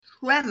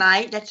who am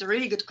I? That's a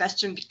really good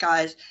question,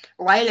 because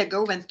a while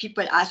ago when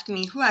people asked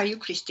me, who are you,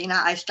 Christina?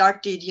 I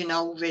started,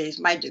 with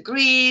my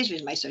degrees,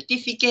 with my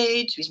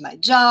certificates, with my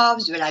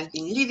jobs, where I've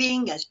been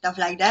living and stuff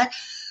like that.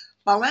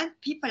 But when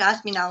people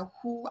ask me now,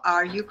 who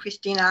are you,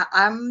 Christina?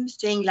 I'm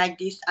saying like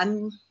this,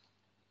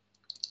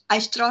 I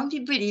strongly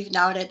believe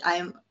now that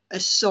I'm a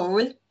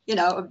soul,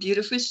 a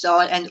beautiful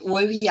soul, and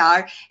all we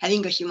are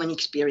having a human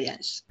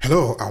experience.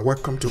 Hello and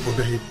welcome to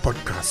Obehi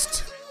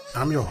Podcast.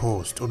 I'm your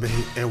host,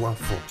 Obehi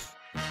Ewanfo,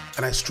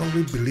 and I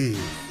strongly believe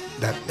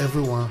that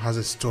everyone has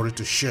a story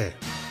to share.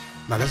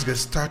 Now let's get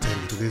started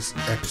into this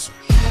episode.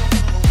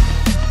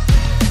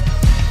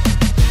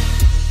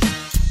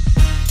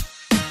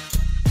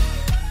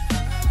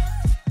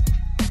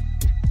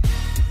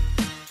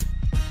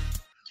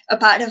 A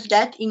part of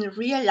that in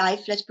real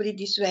life, let's put it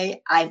this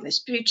way, I'm a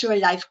spiritual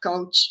life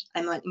coach,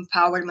 I'm an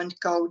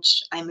empowerment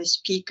coach, I'm a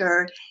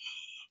speaker,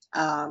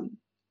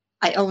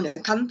 I own a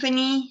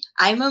company,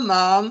 I'm a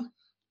mom.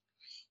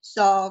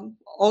 So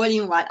all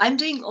in one, I'm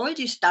doing all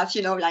this stuff,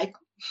 like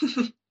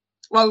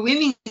what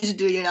women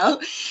do,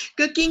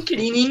 cooking,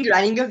 cleaning,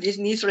 running a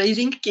business,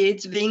 raising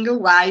kids, being a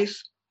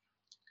wife.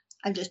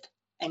 I'm just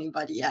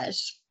anybody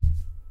else.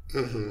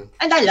 And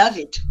I love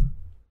it.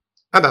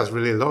 And that's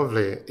really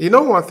lovely. You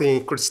know one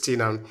thing,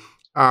 Christina,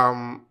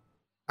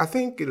 I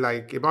think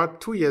like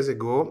about 2 years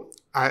ago,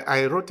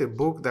 I wrote a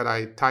book that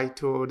I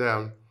titled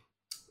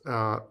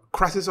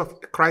Crisis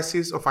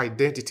of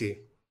Identity.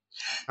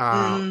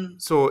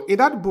 So in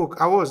that book,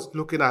 I was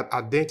looking at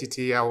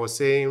identity. I was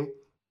saying,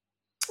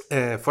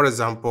 for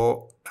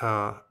example,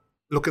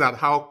 looking at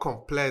how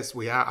complex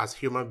we are as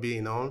human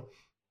beings,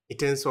 in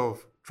terms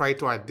of trying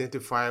to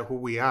identify who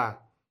we are.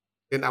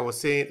 Then I was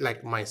saying,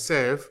 like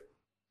myself,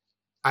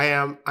 I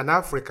am an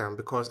African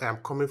because I am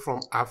coming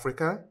from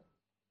Africa,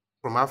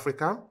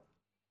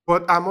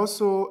 but I'm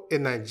also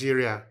in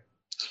Nigeria.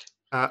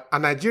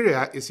 And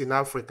Nigeria is in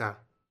Africa.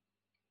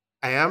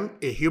 I am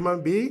a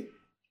human being.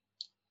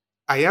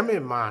 I am a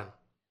man.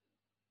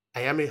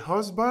 I am a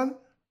husband.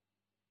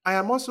 I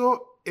am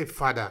also a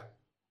father.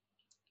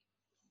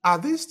 Are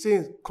these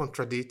things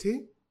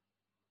contradicting?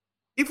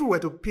 If we were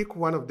to pick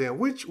one of them,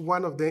 which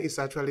one of them is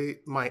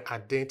actually my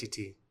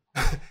identity?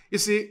 You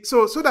see,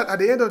 so that at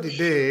the end of the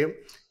day,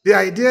 the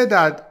idea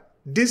that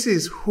this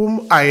is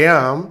whom I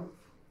am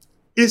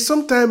is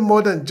sometimes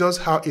more than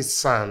just how it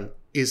sounds.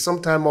 It's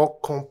sometimes more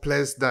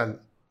complex than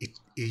it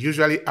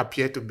usually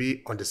appears to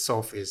be on the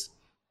surface,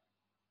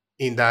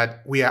 in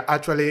that we are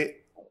actually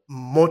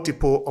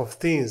multiple of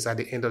things at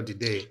the end of the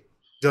day,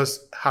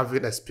 just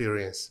having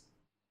experience.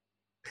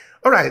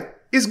 All right.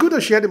 It's good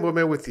to share the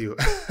moment with you.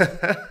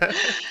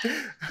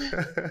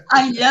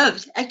 I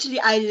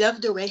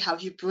love the way how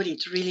you put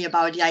it, really,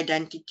 about the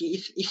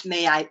identity, if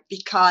may I,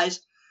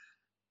 because,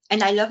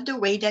 and I love the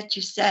way that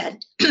you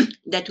said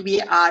that we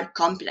are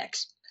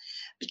complex,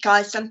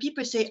 because some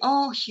people say,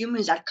 oh,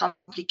 humans are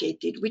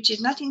complicated, which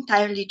is not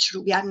entirely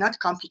true. We are not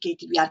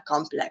complicated, we are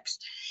complex.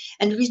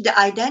 And with the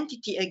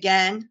identity,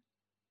 again,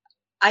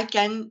 I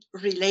can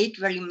relate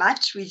very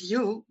much with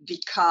you,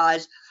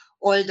 because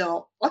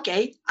although,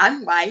 okay,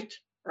 I'm white,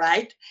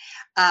 right?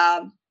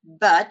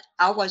 But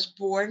I was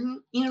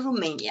born in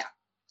Romania.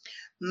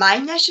 My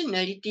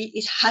nationality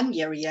is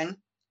Hungarian,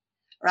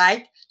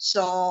 right?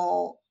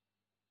 So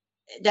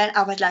then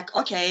I was like,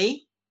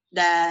 okay,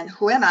 then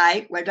who am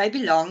I? Where do I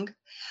belong?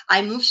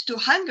 I moved to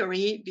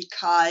Hungary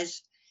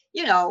because,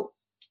 I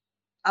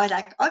was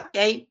like,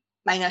 okay,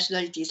 my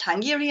nationality is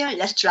Hungarian.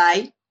 Let's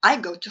try. I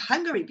go to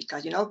Hungary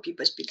because,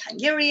 people speak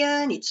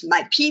Hungarian. It's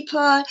my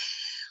people.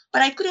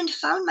 But I couldn't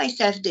find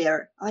myself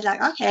there. I was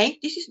like, okay,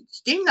 this is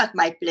still not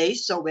my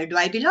place. So where do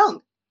I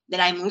belong? Then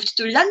I moved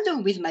to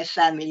London with my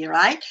family,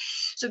 right?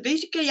 So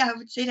basically, I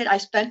would say that I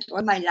spent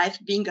all my life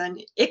being an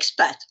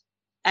expat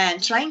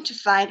and trying to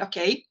find,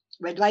 okay,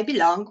 where do I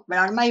belong? Where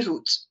are my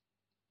roots?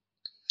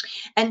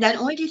 And then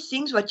all these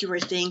things, what you were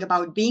saying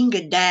about being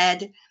a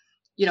dad,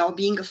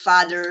 being a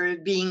father,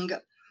 being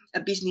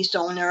a business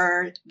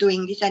owner,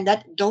 doing this and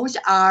that, those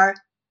are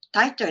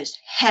titles,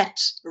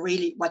 hats,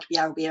 really, what we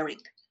are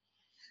wearing.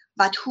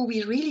 But who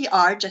we really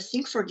are, just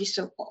think for this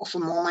of a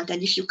moment.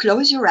 And if you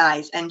close your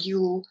eyes and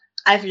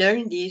I've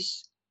learned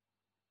this,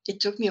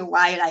 it took me a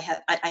while.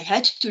 I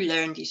had to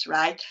learn this,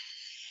 right?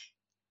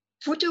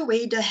 Put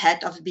away the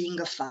hat of being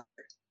a father.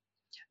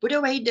 Put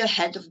away the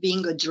hat of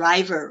being a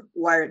driver,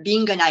 or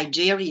being a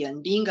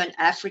Nigerian, being an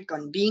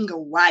African, being a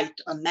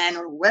white, a man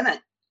or woman,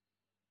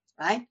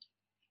 right?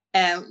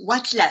 And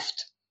what's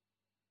left?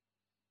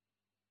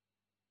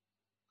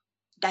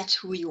 That's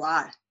who you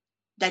are.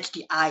 That's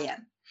the I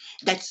am.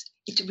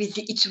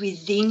 It's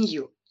within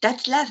you.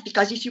 That's left,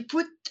 because if you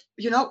put,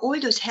 all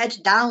those heads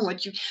down,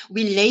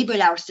 we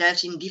label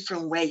ourselves in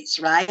different ways,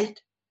 right?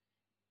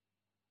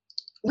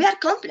 We are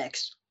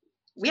complex.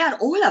 We are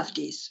all of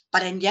this.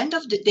 But at the end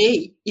of the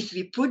day, if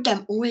we put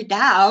them all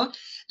down,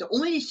 the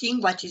only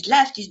thing what is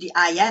left is the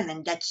I am,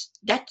 and that's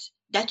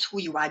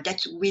who you are.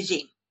 That's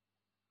within.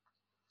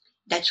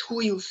 That's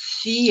who you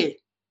feel,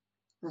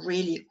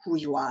 really who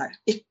you are,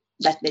 if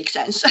that makes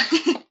sense.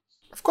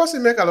 Of course, it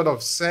make a lot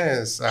of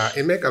sense.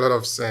 It make a lot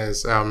of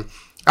sense.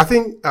 I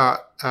think,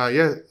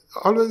 yeah,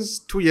 always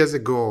 2 years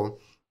ago,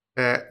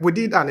 we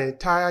did an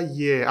entire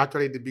year.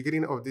 Actually, in the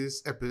beginning of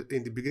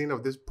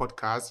this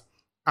podcast,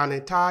 an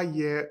entire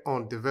year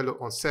on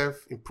develop on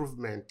self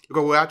improvement.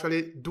 Because we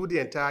actually do the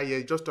entire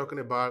year just talking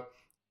about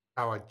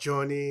our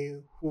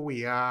journey, who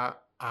we are,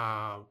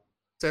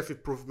 self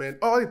improvement,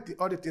 all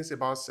the things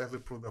about self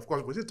improvement. Of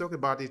course, we still talk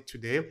about it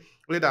today.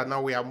 Only that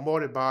now we are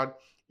more about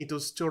into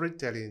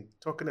storytelling,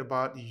 talking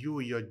about you,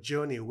 your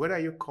journey. Where are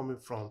you coming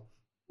from?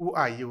 Who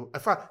are you? In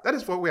fact, that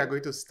is what we are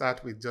going to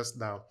start with just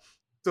now.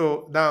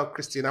 So now,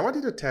 Christine, I want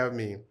you to tell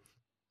me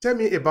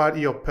about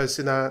your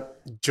personal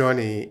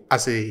journey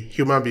as a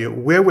human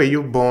being. Where were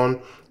you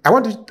born? I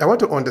want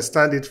to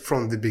understand it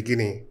from the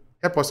beginning.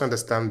 Help us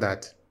understand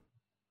that.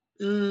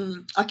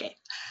 Okay.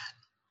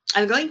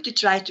 I'm going to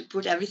try to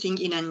put everything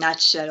in a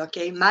nutshell,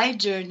 okay? My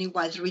journey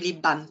was really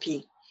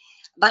bumpy,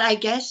 but I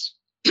guess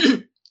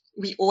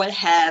we all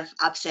have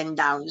ups and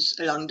downs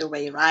along the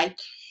way, right?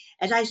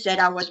 As I said,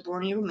 I was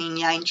born in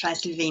Romania, in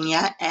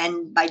Transylvania,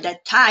 and by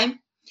that time,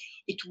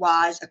 it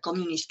was a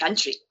communist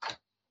country.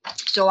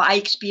 So I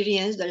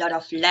experienced a lot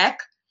of lack.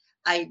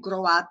 I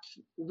grew up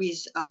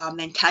with a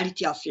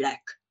mentality of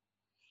lack.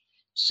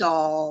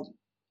 So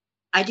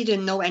I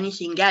didn't know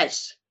anything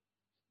else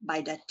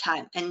by that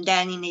time. And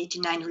then in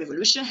 89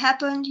 revolution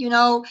happened,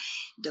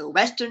 the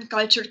Western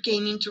culture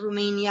came into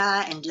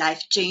Romania and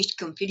life changed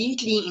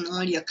completely in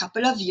only a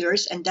couple of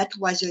years. And that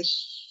was a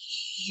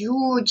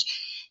huge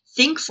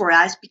thing for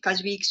us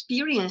because we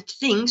experienced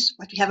things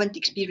what we haven't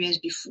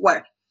experienced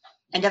before.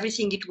 And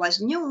everything it was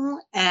new.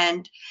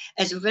 And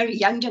as a very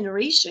young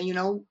generation,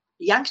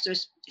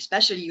 youngsters,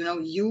 especially,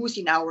 youth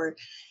in our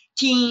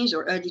teens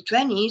or early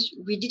 20s,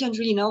 we didn't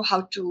really know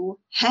how to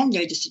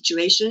handle the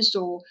situation.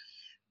 So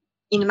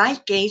in my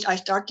case, I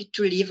started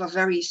to live a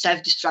very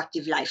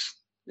self-destructive life.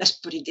 Let's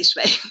put it this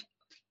way.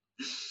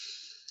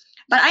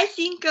 But I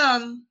think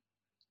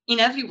in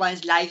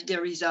everyone's life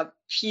there is a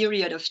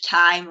period of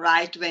time,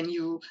 right, when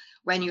you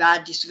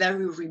are this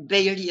very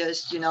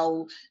rebellious,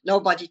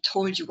 nobody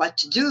told you what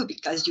to do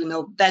because you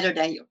know better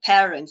than your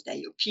parents, than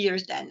your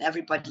peers, than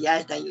everybody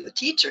else, than your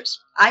teachers.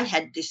 I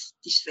had this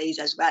phase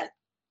as well.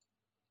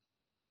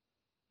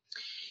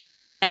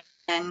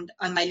 And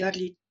on my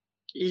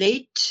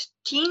late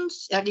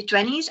teens, early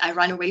 20s, I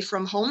ran away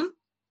from home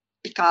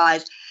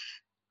because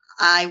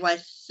I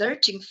was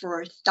searching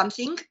for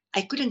something.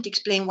 I couldn't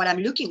explain what I'm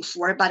looking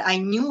for, but I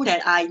knew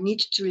that I need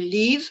to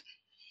leave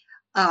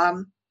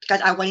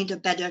because I wanted a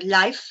better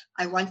life.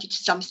 I wanted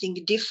something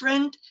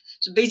different.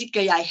 So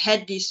basically, I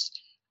had this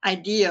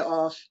idea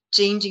of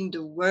changing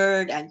the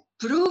world and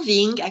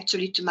proving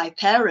actually to my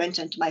parents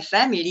and to my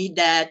family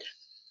that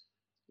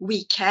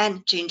we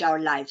can change our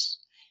lives.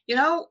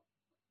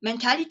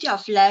 Mentality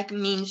of lack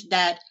means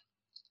that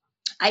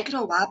I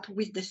grew up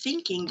with the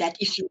thinking that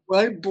if you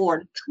were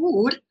born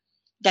poor,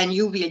 then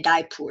you will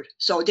die poor.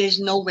 So there's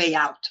no way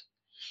out.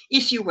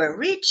 If you were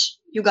rich,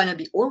 you're going to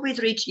be always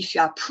rich. If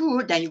you are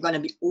poor, then you're going to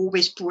be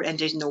always poor and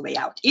there's no way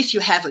out. If you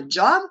have a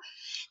job,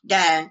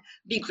 then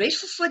be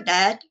grateful for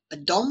that,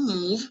 but don't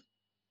move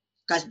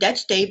because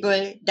that's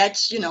stable.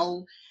 That's, it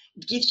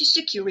gives you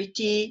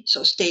security.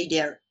 So stay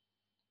there.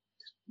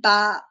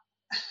 But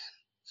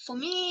for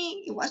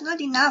me, it was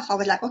not enough. I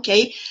was like,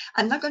 okay,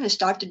 I'm not going to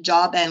start a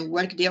job and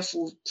work there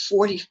for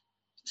 40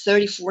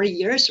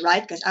 years,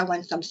 right? Because I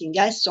want something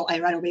else. So I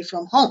ran away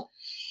from home.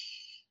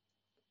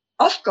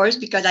 Of course,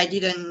 because I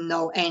didn't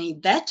know any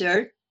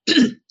better,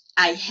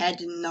 I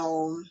had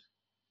no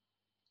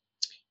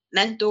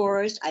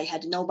mentors. I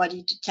had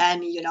nobody to tell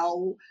me,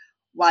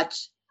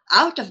 what's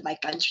out of my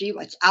country,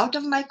 what's out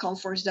of my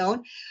comfort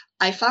zone.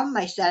 I found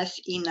myself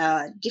in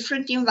a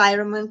different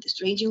environment, a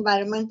strange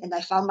environment, and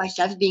I found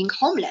myself being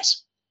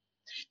homeless.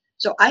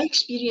 So I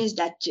experienced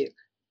that too.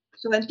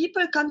 So when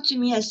people come to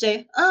me and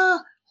say, "Oh,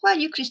 who are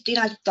you,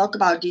 Christina, to talk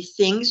about these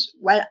things?"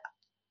 Well,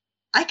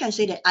 I can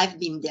say that I've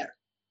been there.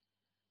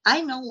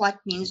 I know what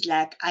means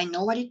lack. I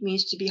know what it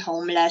means to be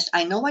homeless.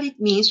 I know what it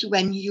means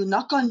when you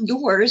knock on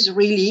doors,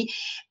 really,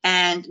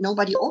 and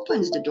nobody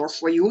opens the door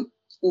for you,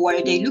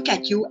 or they look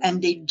at you and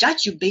they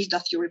judge you based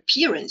off your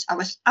appearance. I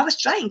was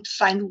trying to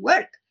find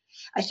work.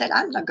 I said,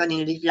 I'm not going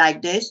to live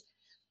like this.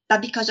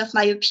 But because of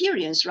my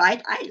appearance,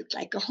 right, I look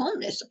like a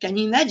homeless. Can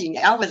you imagine?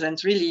 I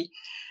wasn't really,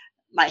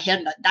 my hair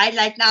not dyed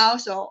like now,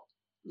 so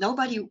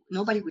nobody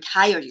would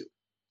hire you.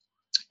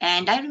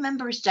 And I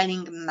remember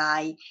selling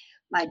my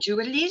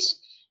jewelries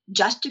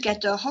just to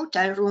get a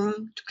hotel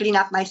room to clean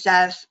up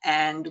myself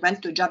and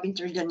went to a job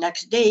interview the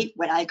next day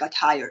when I got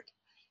hired.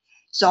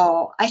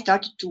 So I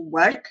started to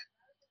work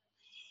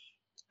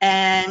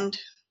and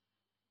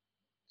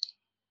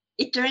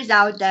it turns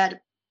out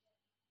that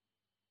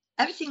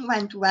everything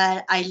went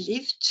well. I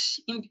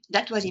lived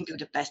that was in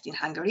Budapest in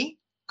Hungary.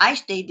 I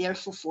stayed there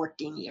for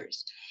 14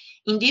 years.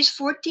 In these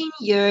 14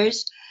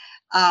 years,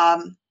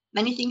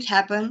 many things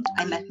happened.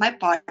 I met my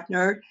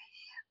partner.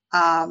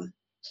 Um,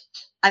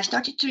 I've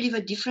started to live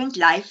a different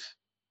life.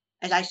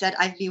 As I said,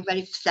 I've been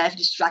very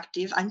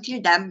self-destructive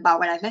until then. But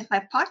when I met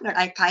my partner,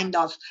 I kind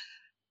of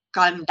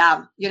calm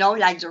down,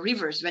 like the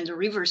rivers. When the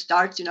river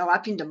starts,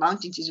 up in the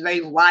mountains, it's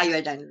very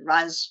wild and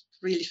runs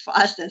really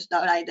fast and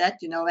stuff like that,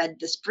 at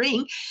the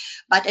spring.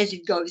 But as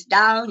it goes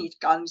down, it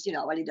comes, a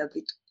little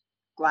bit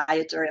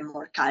quieter and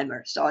more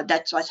calmer. So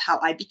that was how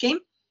I became.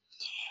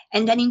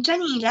 And then in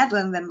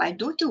 2011, when my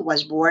daughter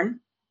was born,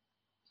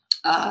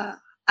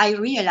 I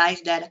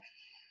realized that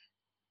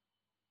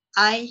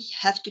I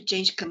have to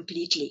change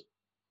completely,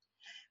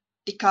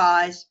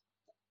 because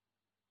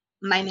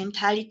my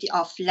mentality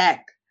of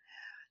lack,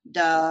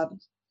 the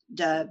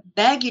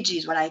baggage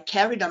is what I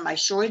carried on my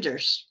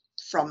shoulders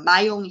from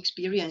my own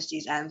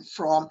experiences and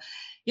from,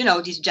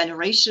 these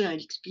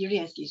generational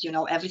experiences,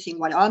 everything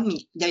went on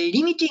me. The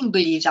limiting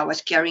beliefs I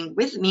was carrying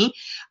with me,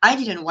 I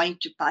didn't want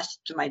it to pass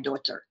to my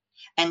daughter.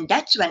 And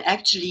that's when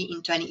actually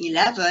in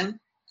 2011,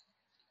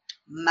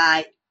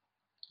 my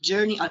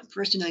journey on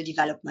personal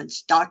development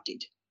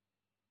started.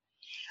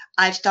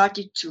 I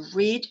started to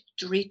read,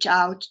 to reach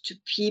out to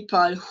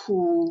people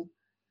who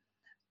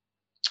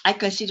I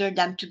consider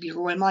them to be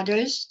role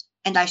models.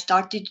 And I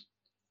started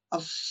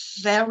a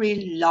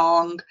very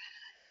long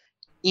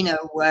inner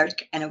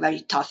work and a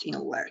very tough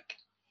inner work.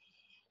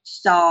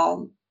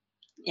 So,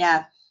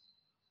 yeah.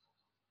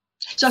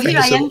 So here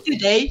I am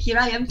today,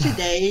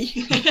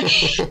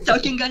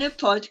 talking on a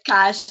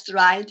podcast,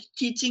 right?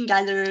 Teaching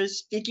others,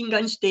 speaking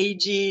on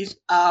stages,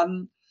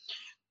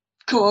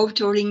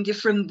 co-authoring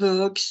different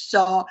books.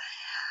 So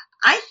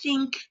I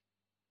think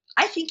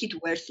it's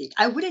worth it.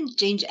 I wouldn't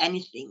change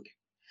anything.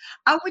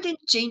 I wouldn't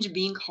change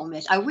being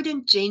homeless. I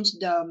wouldn't change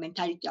the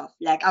mentality of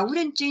lack. I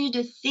wouldn't change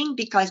the thing,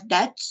 because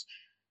that's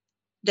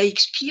the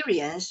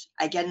experience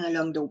I get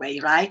along the way,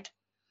 right?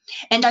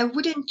 And I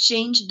wouldn't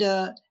change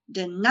the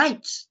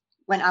nights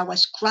when I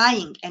was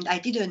crying and I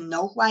didn't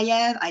know who I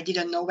am. I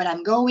didn't know where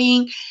I'm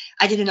going.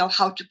 I didn't know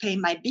how to pay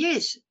my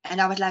bills.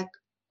 And I was like,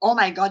 oh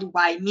my God,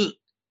 why me?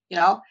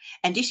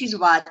 And this is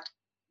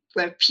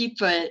where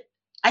people,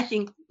 I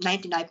think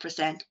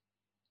 99%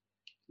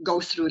 go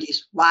through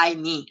this. Why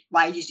me?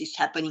 Why is this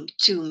happening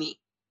to me?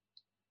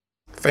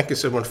 Thank you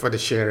so much for the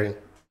sharing.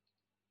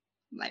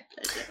 My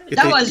pleasure.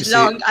 That was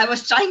long. I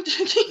was trying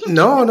to think.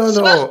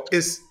 No.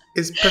 It's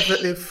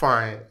perfectly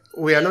fine.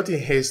 We are not in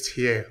haste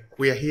here.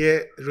 We are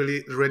here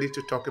really ready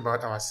to talk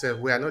about ourselves.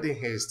 We are not in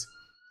haste.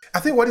 I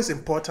think what is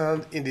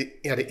important at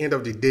the end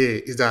of the day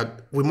is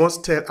that we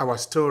must tell our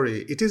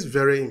story. It is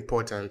very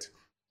important,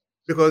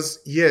 because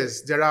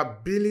yes, there are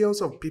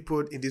billions of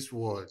people in this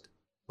world,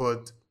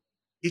 but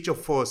each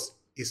of us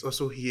is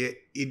also here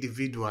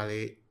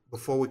individually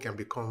before we can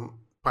become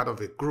part of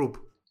a group.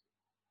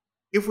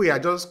 If we are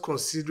just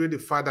considering the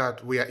fact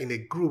that we are in a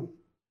group,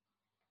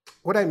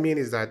 what I mean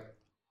is that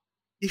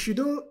if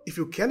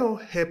you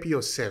cannot help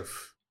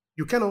yourself,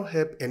 you cannot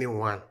help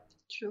anyone.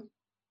 True.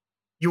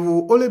 You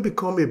will only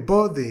become a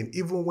burden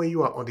even when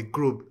you are on the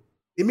group.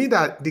 It means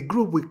that the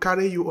group will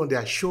carry you on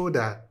their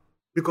shoulder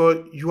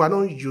because you are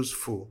not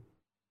useful.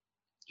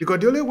 Because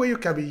the only way you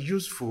can be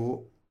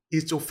useful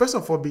is to first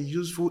of all be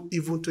useful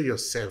even to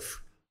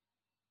yourself.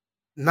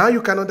 Now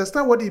you can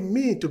understand what it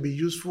means to be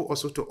useful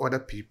also to other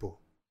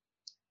people.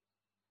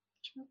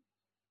 True.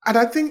 And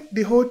I think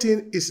the whole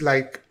thing is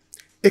like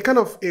a kind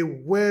of a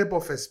web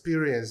of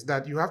experience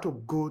that you have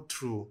to go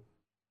through.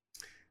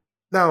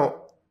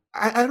 Now,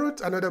 I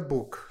wrote another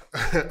book.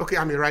 Okay,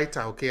 I'm a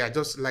writer. Okay, I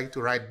just like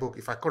to write book.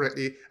 If I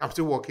correctly, I'm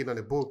still working on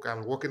a book.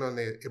 I'm working on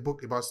a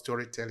book about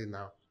storytelling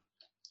now.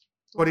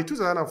 But in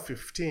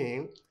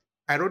 2015,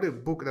 I wrote a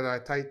book that I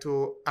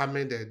titled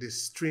Amende, the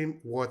Stream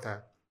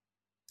Water.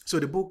 So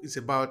the book is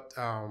about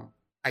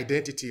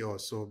identity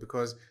also,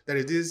 because there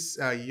is this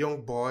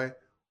young boy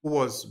who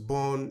was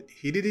born,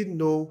 he didn't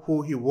know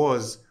who he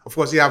was. Of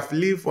course, he have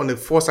lived on a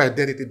false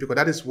identity because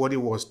that is what he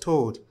was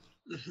told.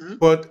 Mm-hmm.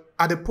 But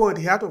at the point,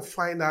 he had to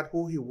find out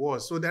who he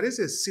was. So there is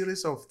a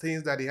series of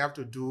things that he have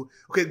to do.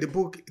 Okay,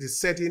 the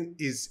setting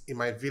is in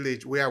my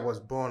village where I was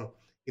born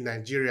in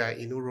Nigeria,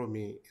 in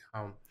Uromi.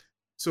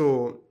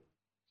 So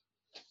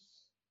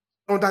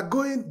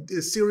undergoing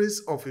a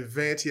series of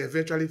events, he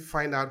eventually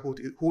find out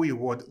who he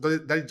was.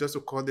 That is just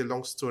to cut the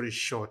long story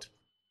short.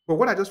 But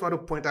what I just want to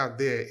point out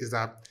there is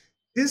that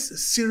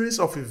this series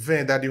of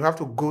events that you have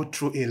to go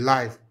through in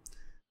life,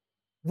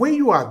 when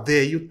you are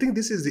there, you think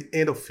this is the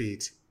end of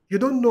it. You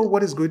don't know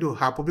what is going to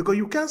happen because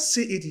you can't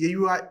see it here.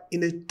 You are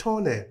in a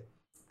tunnel.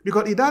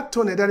 Because in that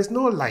tunnel, there is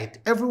no light.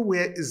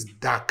 Everywhere is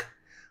dark.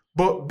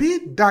 But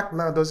being dark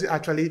now doesn't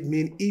actually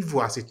mean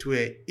evil as it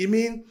were. It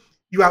means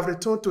you have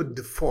returned to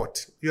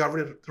default. You have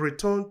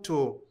returned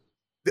to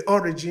the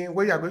origin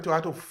where you are going to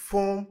have to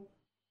form.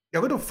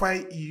 You're going to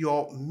find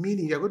your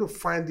meaning. You're going to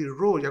find the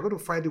road. You're going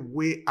to find the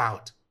way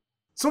out.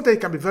 Sometimes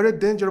it can be very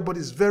dangerous, but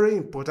it's very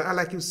important. And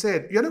like you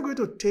said, you're not going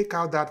to take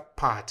out that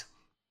part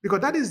because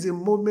that is the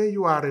moment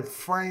you are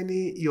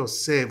refining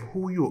yourself,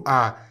 who you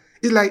are.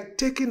 It's like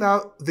taking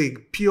out the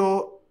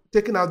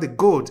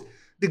gold.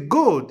 The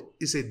gold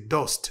is a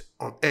dust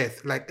on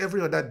earth, like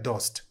every other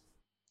dust.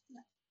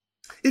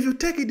 If you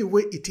take it the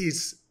way it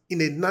is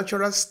in a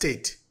natural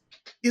state,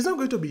 it's not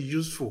going to be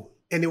useful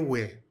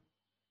anywhere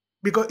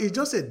because it's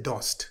just a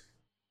dust.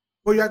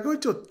 But you are going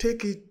to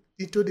take it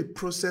into the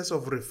process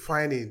of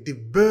refining, the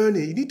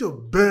burning. You need to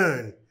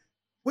burn.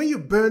 When you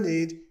burn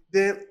it,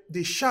 then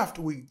the shaft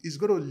is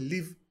going to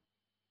leave.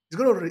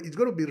 It's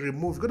going to be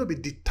removed. It's going to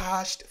be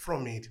detached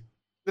from it,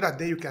 so that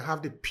then you can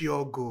have the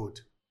pure gold.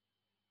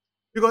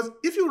 Because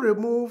if you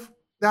remove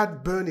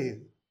that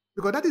burning,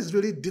 because that is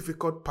really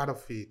difficult part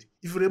of it.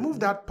 If you remove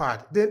that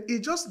part, then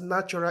it's just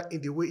natural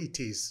in the way it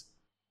is.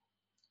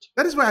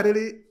 That is why I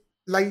really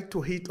like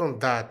to hit on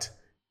that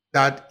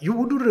you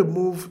wouldn't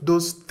remove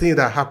those things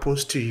that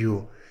happens to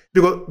you.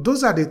 Because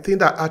those are the things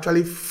that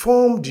actually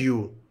formed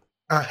you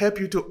and help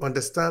you to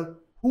understand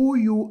who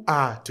you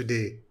are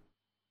today.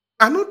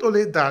 And not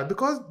only that,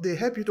 because they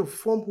help you to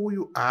form who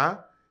you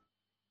are,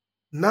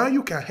 now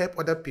you can help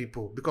other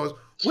people. Because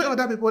when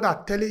other people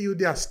are telling you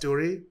their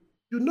story,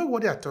 you know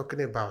what they are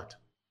talking about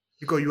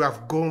because you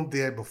have gone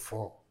there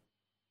before.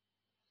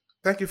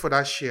 Thank you for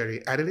that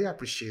sharing. I really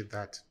appreciate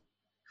that.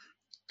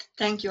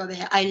 Thank you,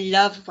 Abe. I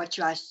love what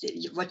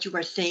you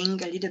were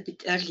saying a little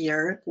bit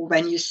earlier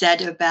when you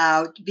said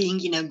about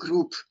being in a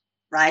group,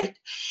 right?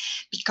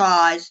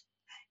 Because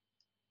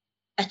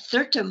at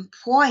certain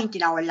point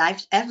in our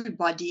lives,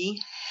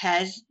 everybody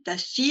has the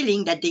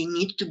feeling that they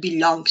need to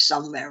belong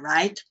somewhere,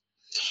 right?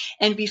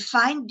 And we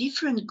find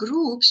different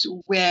groups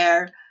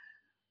where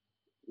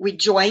we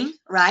join,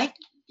 right?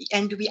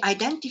 And we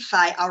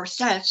identify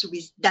ourselves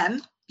with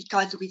them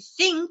because we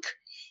think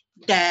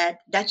that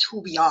that's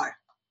who we are.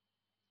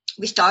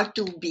 We start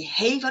to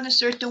behave on a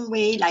certain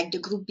way, like the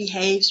group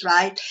behaves,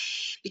 right?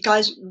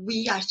 Because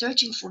we are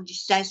searching for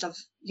this sense of,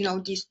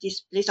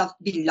 this place of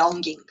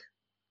belonging.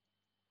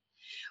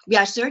 We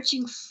are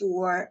searching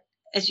for,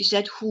 as you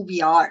said, who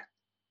we are.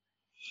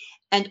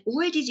 And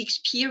all these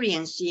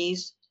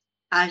experiences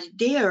are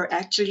there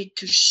actually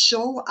to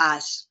show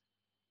us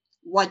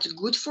what's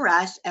good for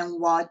us and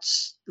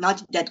what's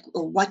not that,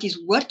 or what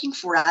is working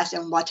for us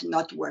and what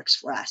not works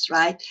for us,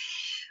 right?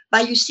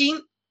 But you see,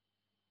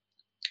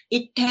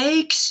 it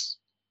takes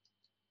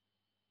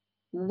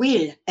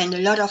will and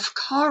a lot of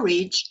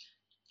courage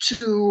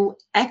to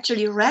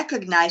actually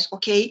recognize,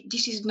 okay,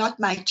 this is not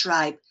my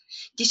tribe.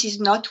 This is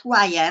not who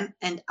I am,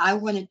 and I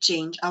want to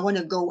change. I want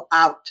to go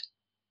out.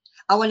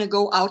 I want to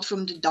go out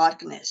from the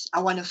darkness.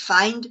 I want to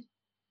find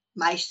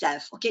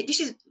myself. Okay,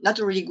 this is not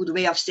a really good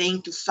way of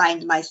saying to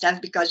find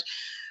myself because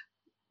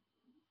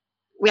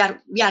we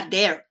are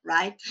there,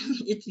 right?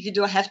 You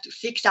don't have to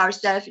fix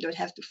ourselves. You don't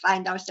have to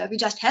find ourselves. We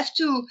just have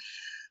to,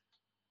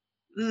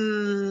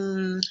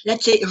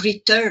 let's say,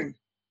 return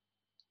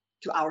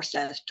to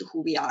ourselves, to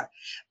who we are.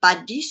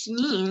 But this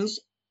means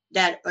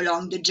that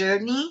along the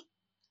journey,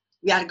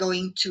 we are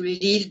going to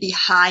leave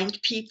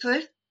behind people.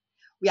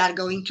 We are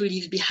going to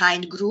leave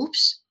behind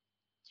groups.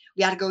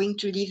 We are going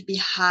to leave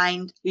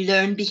behind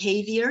learned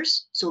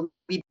behaviors. So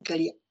we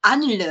basically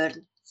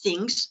unlearn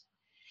things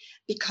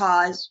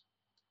because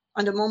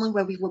on the moment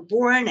when we were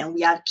born and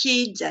we are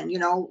kids and,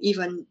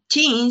 even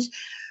teens,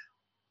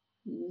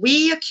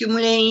 we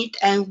accumulate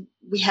and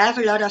we have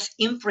a lot of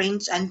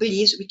imprints and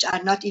beliefs which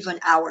are not even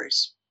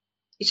ours.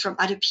 It's from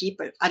other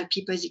people, other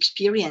people's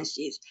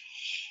experiences.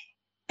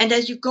 And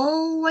as you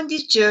go on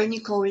this journey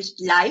called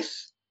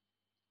life,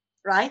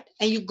 right?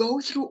 And you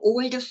go through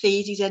all the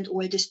phases and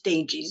all the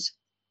stages.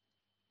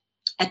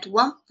 At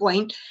one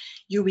point,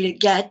 you will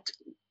get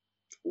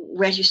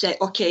where you say,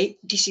 okay,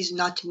 this is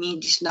not me,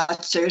 this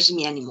not serves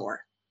me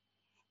anymore.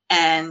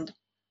 And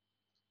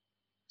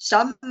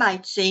some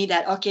might say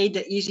that, okay,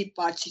 the easy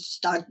parts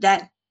start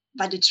then.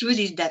 But the truth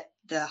is that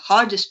the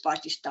hardest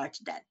part starts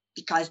then.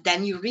 Because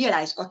then you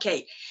realize,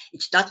 okay,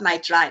 it's not my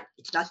tribe,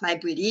 it's not my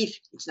belief,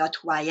 it's not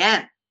who I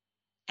am.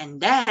 And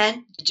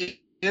then the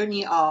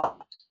journey of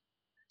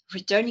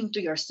returning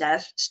to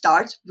yourself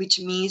starts, which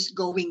means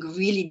going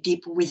really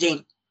deep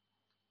within,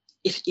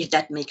 if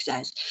that makes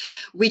sense,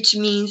 which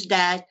means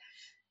that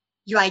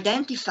you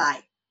identify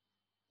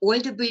all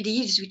the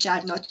beliefs which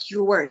are not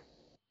yours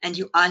and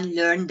you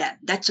unlearn them.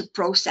 That's a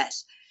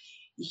process.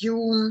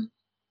 In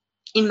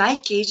my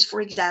case,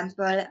 for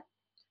example,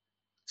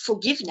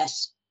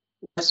 forgiveness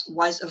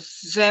was a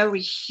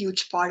very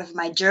huge part of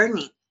my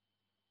journey,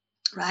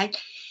 right?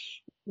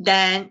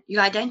 Then you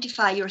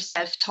identify your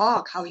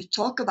self-talk, how you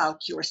talk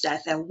about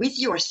yourself and with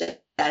yourself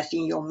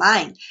in your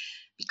mind,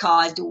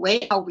 because the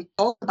way how we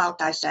talk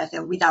about ourselves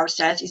and with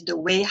ourselves is the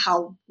way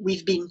how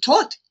we've been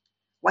taught,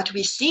 what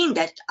we've seen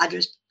that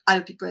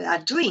other people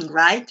are doing,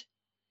 right?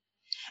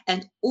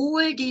 And all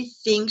these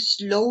things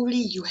slowly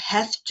you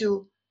have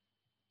to,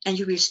 and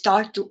you will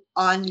start to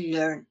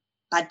unlearn.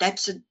 But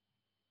that's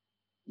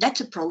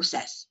a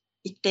process.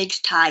 It takes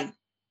time.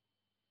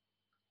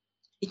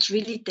 It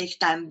really takes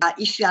time. But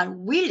if you are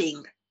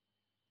willing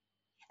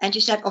and you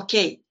said,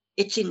 okay,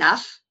 it's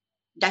enough,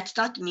 that's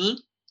not me.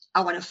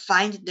 I want to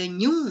find the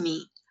new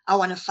me. I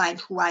want to find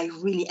who I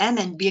really am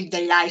and build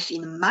the life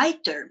in my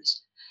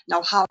terms.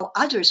 Now, how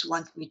others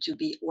want me to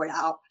be or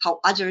how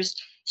others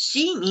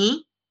see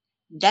me,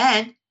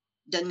 then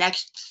the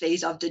next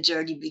phase of the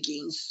journey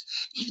begins,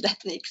 if that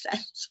makes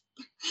sense.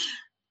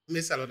 It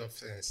makes a lot of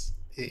sense.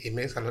 It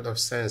makes a lot of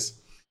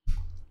sense.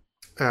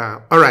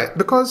 All right,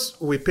 because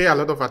we pay a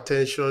lot of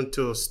attention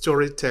to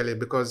storytelling,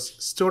 because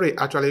story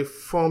actually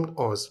formed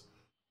us,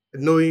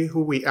 knowing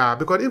who we are.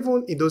 Because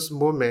even in those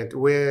moments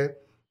where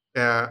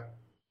uh,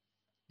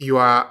 you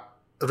are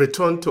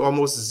returned to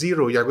almost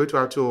zero, you're going to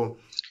have to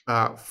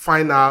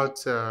find out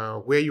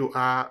where you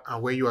are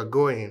and where you are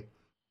going.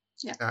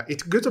 Yeah,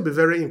 It's going to be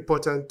very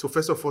important to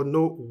first of all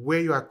know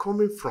where you are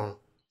coming from.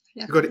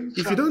 yeah, Because coming if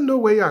you from. don't know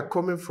where you are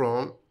coming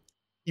from,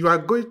 you are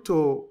going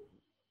to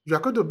you are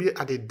going to be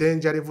at a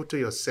danger even to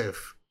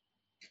yourself.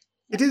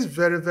 Yeah, It is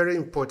very, very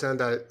important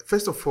that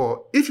first of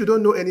all, if you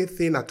don't know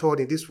anything at all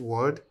in this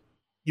world,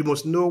 you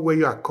must know where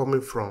you are coming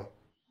from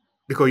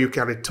because you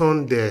can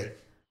return there.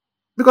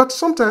 Because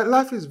sometimes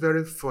life is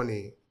very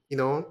funny,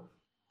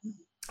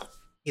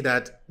 in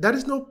that there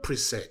is no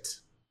preset.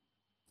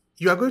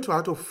 You are going to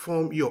have to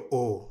form your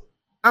own.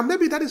 And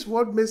maybe that is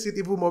what makes it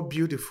even more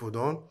beautiful,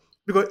 no?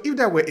 Because if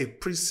there were a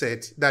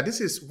preset that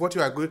this is what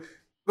you are going,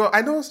 well,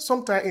 I know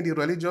sometimes in the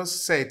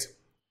religious set,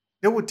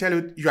 they will tell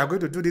you you are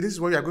going to do this, this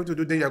is what you are going to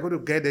do, then you are going to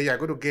get there, you are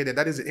going to get there,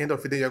 that is the end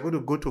of it, then you are going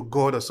to go to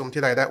God or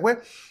something like that. Well,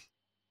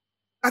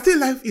 I think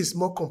life is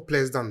more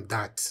complex than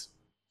that.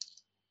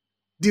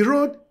 The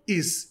road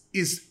is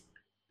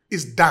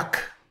dark.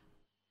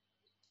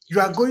 You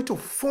are yes, going to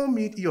form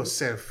it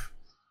yourself.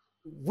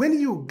 When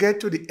you get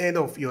to the end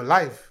of your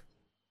life,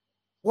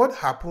 what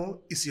happened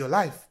is your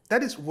life.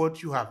 That is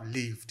what you have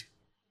lived.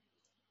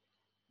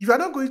 You are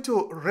not going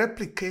to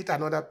replicate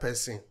another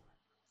person.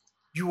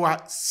 You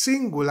are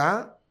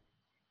singular.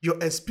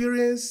 Your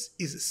experience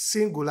is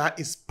singular,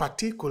 is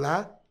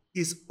particular,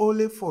 is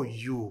only for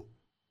you.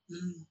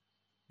 mm,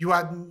 You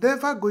are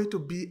never going to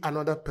be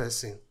another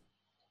person.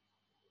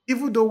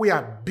 Even though we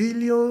are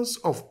billions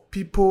of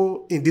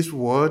people in this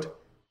world,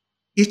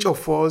 each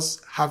of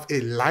us have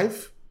a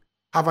life,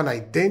 have an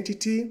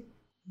identity,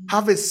 mm,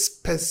 have a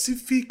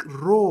specific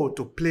role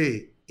to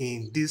play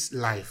in this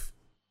life.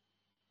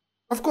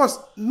 Of course,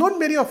 not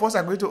many of us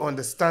are going to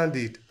understand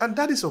it, and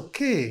that is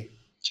okay.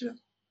 true.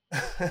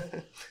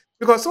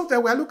 Because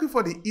sometimes we are looking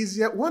for the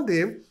easier. One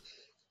day,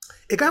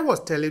 a guy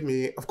was telling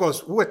me, of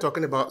course, we were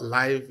talking about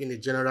life in a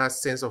general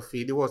sense of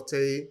it. He was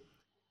saying,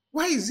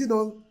 why is it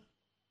on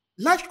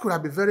life could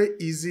have been very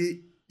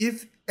easy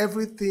if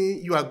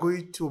everything you are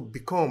going to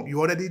become, you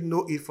already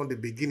know it from the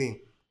beginning.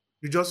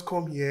 You just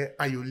come here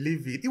and you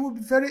live it. It would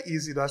be very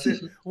easy. I say,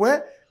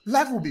 well,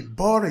 life will be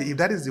boring if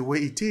that is the way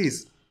it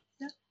is.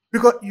 Yeah,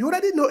 Because you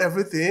already know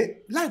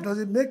everything, life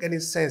doesn't make any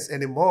sense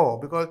anymore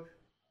because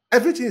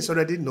everything is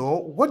already known.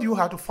 What do you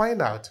have to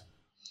find out?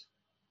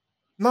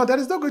 Now, there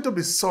is not going to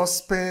be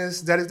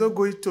suspense. There is not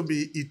going to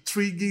be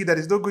intriguing. There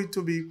is not going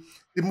to be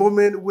the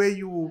moment where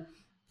you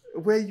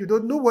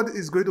don't know what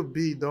is going to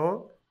be.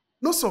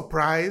 No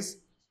surprise.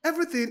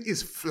 Everything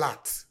is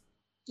flat.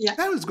 yeah,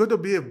 There is going to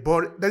be a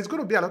boring. There is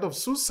going to be a lot of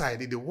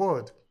suicide in the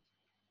world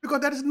because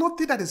there is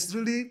nothing that is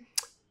really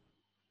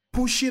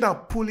pushing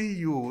and pulling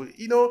you.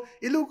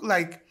 It look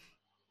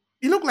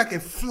like a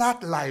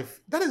flat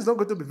life. That is not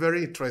going to be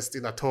very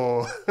interesting at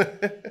all.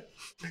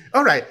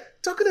 All right.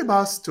 Talking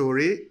about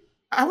story,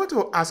 I want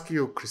to ask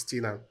you,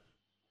 Christina.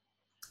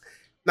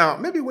 Now,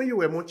 maybe when you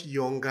were much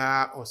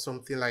younger or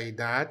something like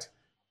that,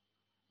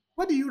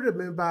 what do you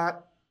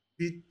remember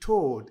be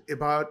told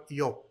about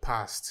your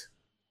past?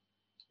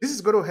 This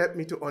is going to help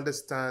me to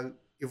understand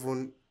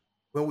even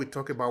when we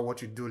talk about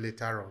what you do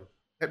later on.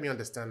 Help me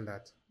understand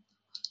that.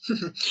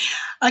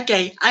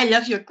 okay, I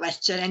love your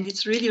question, and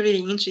it's really, really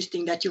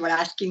interesting that you were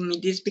asking me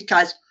this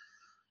because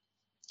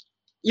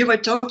you were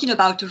talking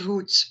about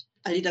roots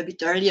a little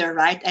bit earlier,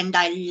 right? And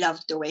I love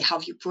the way how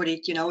you put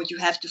it. You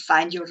have to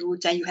find your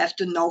roots and you have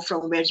to know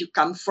from where you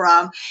come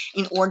from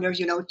in order,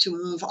 to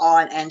move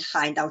on and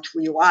find out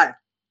who you are.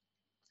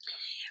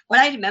 What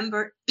I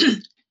remember,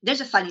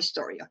 there's a funny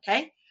story,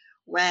 okay?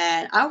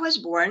 When I was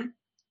born,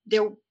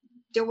 there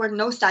there were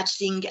no such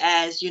thing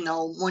as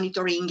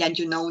monitoring and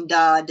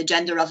the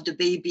gender of the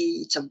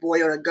baby, it's a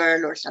boy or a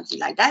girl or something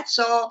like that.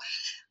 So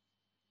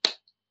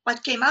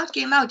what came out.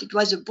 It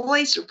was a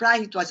boy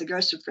surprise, it was a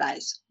girl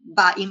surprise.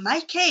 But in my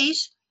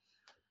case,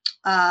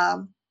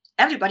 um,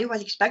 everybody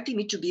was expecting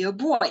me to be a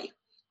boy,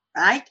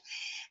 right?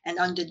 And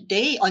on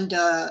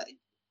the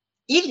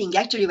evening,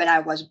 actually, when I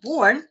was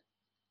born,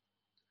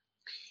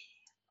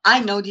 I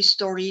know this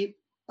story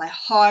by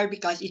heart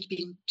because it's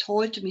been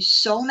told to me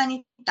so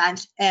many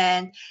times,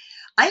 and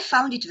I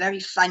found it very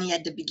funny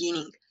at the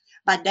beginning.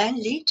 But then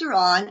later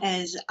on,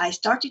 as I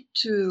started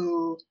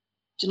to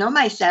know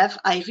myself,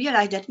 I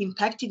realized that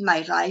impacted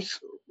my life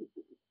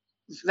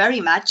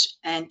very much.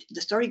 And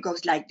the story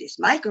goes like this: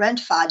 my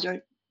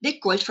grandfather, they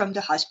called from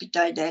the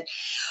hospital that,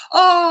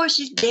 oh,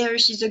 she's there,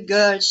 she's a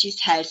girl, she's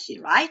healthy,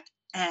 right?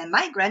 And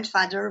my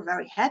grandfather,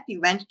 very happy,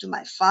 went to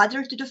my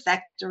father to the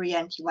factory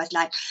and he was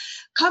like,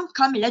 come,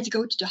 let's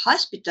go to the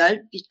hospital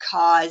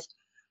because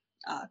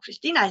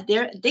Christina is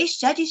there. They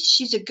said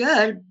she's a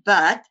girl,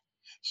 but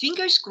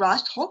fingers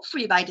crossed,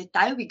 hopefully by the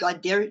time we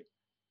got there,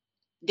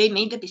 they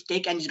made the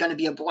mistake and it's going to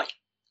be a boy.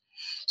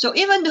 So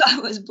even though I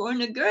was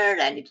born a girl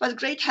and it was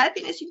great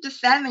happiness in the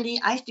family,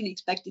 I still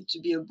expected to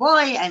be a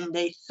boy, and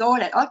they thought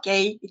that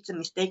okay, it's a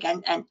mistake,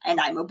 and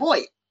I'm a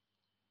boy.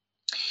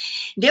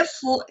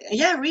 Therefore,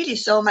 yeah, really.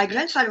 So my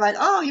grandfather was,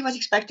 oh, he was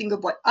expecting a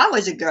boy. I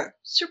was a girl.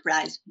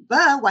 Surprise.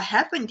 But what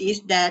happened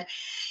is that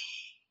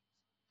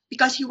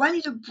because he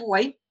wanted a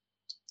boy,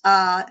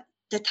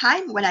 the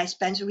time when I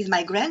spent with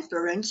my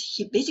grandparents,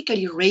 he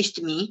basically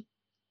raised me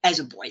as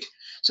a boy.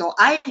 So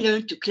I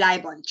learned to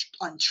climb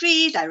on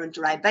trees. I learned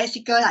to ride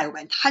bicycle. I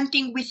went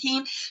hunting with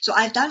him. So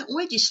I've done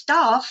all this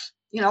stuff,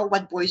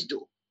 what boys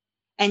do.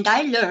 And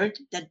I learned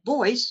that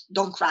boys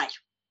don't cry.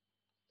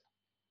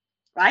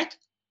 Right?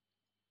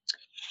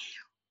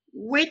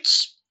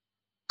 Which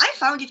I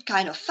found it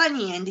kind of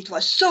funny, and it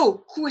was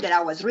so cool that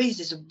I was raised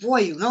as a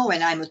boy,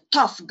 and I'm a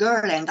tough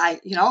girl, and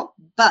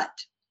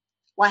but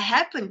what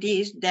happened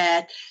is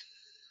that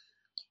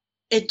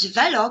it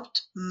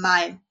developed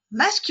my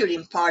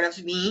masculine part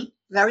of me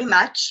very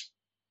much.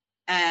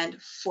 And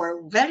for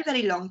a very,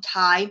 very long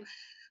time,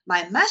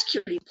 my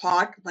masculine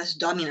part was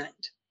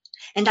dominant.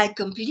 And I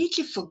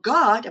completely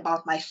forgot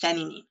about my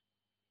feminine.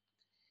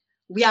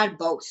 We are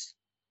both.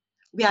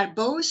 We are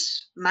both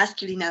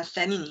masculine and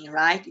feminine,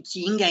 right? It's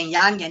yin and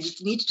yang, and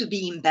it needs to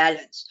be in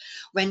balance.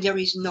 When there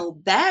is no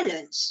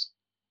balance,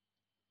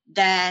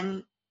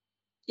 then,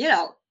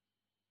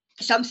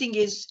 something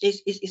is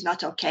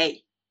not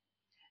okay.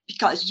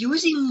 Because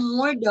using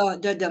more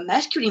the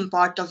masculine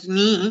part of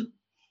me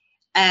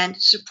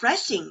and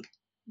suppressing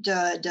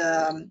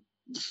the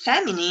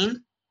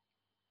feminine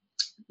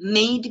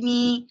made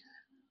me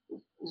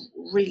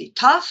really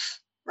tough,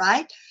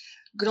 right?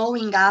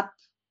 Growing up,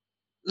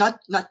 not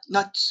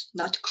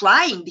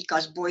crying,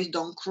 because boys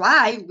don't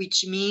cry,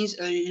 which means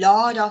a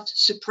lot of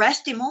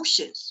suppressed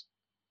emotions.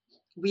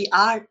 We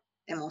are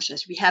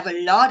emotions. We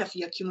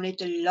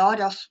accumulate a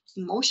lot of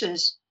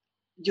emotions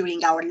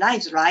during our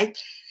lives, right?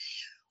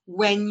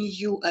 When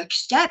you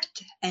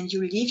accept and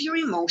you leave your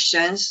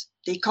emotions,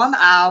 they come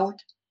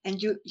out, and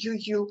you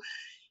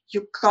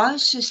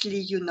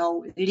consciously,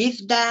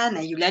 leave them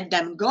and you let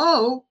them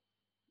go.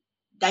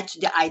 That's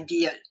the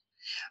ideal.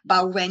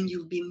 But when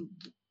you've been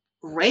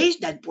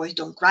raised that boys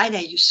don't cry,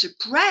 then you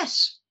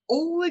suppress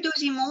all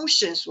those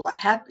emotions.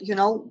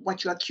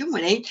 What you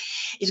accumulate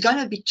is going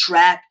to be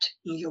trapped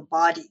in your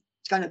body.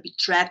 It's going to be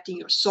trapped in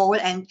your soul.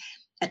 And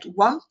at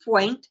one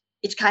point,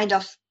 it's kind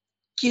of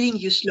killing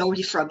you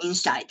slowly from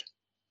inside.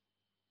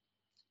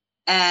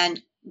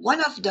 And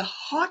one of the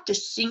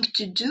hardest things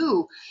to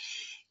do,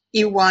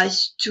 it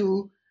was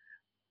to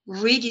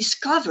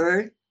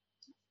rediscover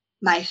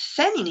my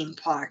feminine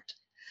part,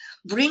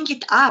 bring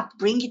it up,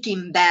 bring it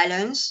in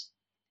balance,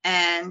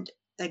 and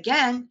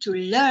again, to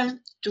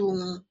learn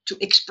to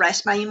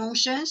express my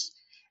emotions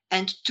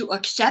and to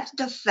accept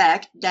the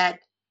fact that,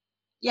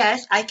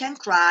 yes, I can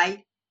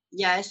cry.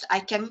 Yes,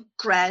 I can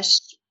crash.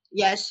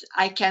 Yes,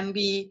 I can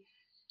be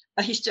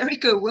a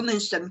hysterical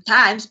woman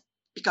sometimes,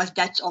 because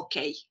that's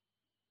okay.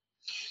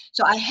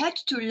 So I had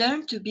to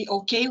learn to be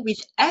okay with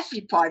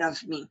every part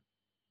of me.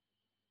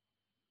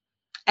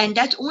 And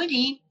that's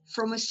only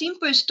from a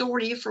simple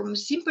story, from a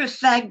simple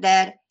fact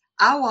that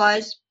I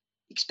was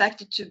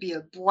expected to be a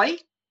boy,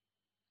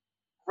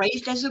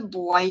 raised as a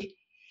boy.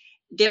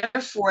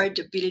 Therefore,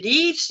 the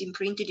beliefs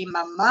imprinted in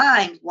my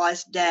mind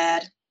was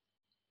that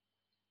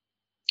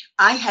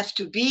I have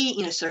to be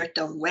in a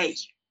certain way.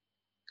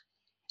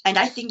 And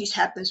I think this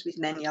happens with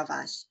many of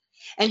us.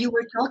 And you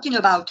were talking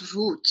about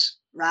roots,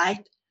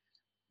 right?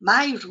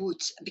 My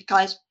roots,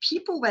 because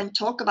people, when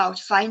talk about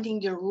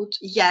finding the roots,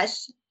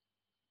 yes,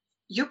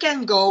 you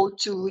can go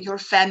to your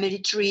family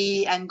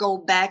tree and go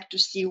back to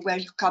see where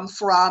you come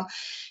from,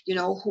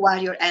 who are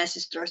your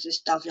ancestors and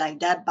stuff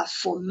like that. But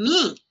for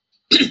me,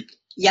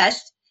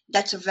 yes,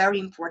 that's a very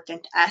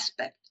important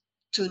aspect,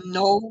 to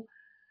know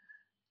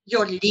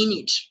your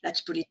lineage,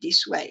 let's put it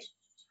this way.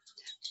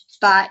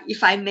 But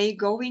if I may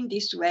go in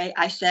this way,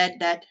 I said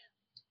that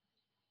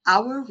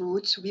our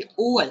roots, we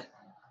all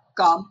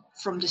come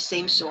from the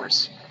same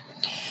source.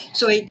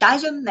 So it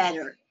doesn't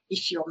matter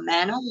if you're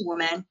man or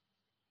woman,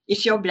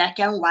 if you're black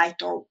and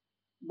white or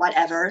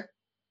whatever,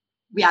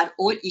 we are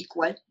all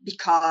equal,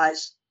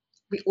 because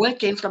we all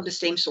came from the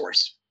same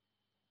source,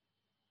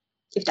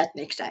 if that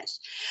makes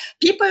sense.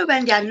 People,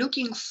 when they are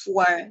looking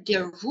for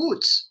their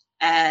roots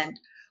and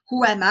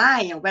who am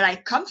I and where I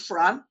come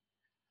from,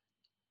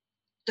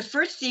 the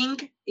first thing,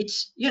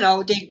 it's,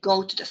 they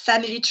go to the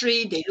family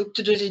tree, they look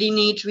to the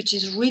lineage, which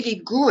is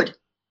really good.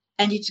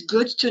 And it's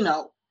good to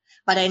know.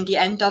 But at the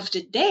end of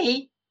the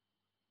day,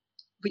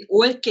 we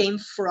all came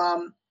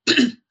from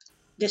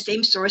the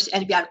same source,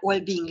 and we are all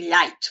being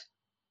light,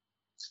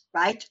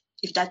 right?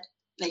 If that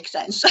makes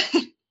sense.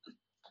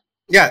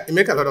 Yeah, it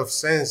makes a lot of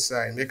sense.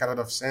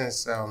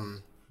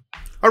 All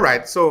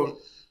right, so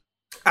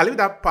I'll leave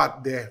that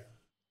part there,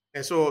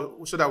 and so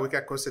that we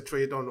can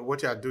concentrate on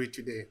what you are doing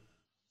today.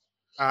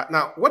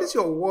 Now, what is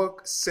your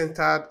work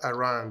centered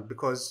around?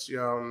 Because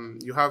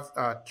you have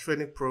a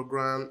training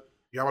program,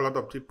 you have a lot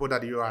of people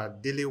that you are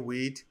dealing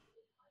with.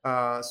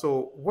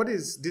 So, what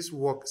is this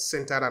work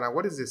centered on?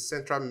 What is the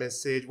central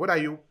message? What are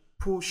you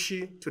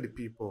pushing to the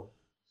people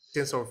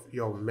in terms of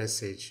your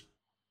message?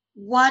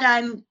 What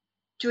I'm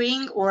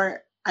doing,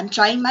 or I'm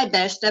trying my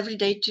best every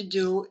day to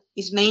do,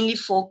 is mainly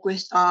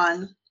focused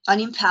on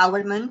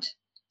empowerment,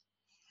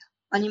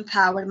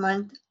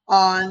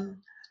 on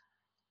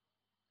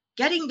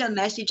getting the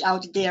message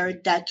out there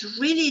that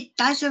really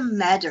doesn't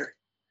matter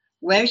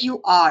where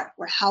you are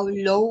or how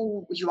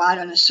low you are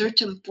on a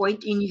certain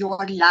point in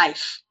your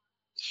life.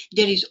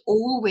 There is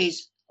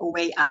always a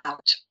way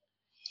out.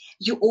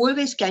 You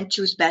always can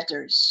choose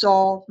better.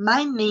 So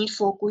my main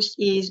focus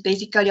is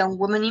basically on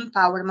women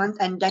empowerment,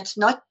 and that's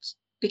not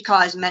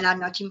because men are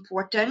not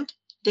important.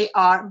 They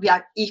are. We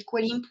are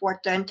equally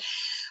important.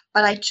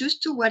 But I choose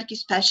to work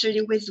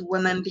especially with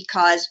women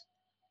because,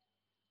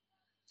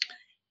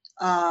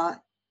 uh,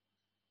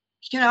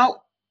 you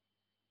know,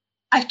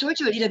 I've told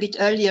you a little bit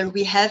earlier.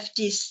 We have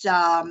these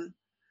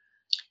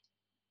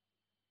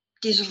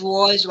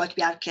roles what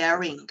we are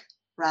carrying,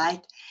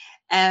 right?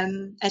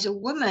 And as a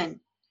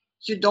woman,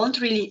 you don't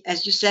really,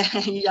 as you said,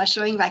 you are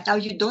showing right now,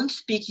 you don't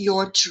speak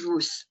your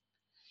truth.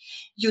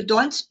 You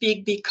don't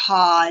speak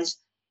because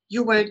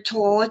you were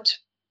taught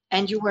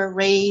and you were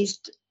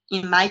raised,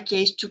 in my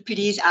case, to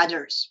please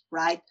others,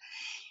 right?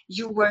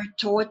 You were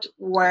taught,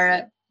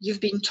 or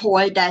you've been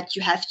told that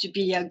you have to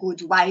be a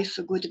good wife,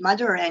 a good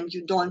mother, and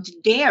you don't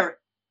dare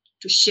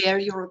to share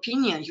your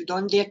opinion. You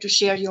don't dare to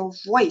share your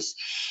voice.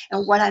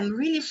 And what I'm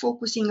really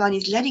focusing on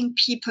is letting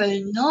people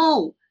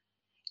know,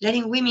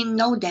 letting women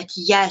know that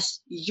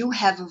yes, you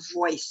have a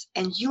voice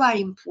and you are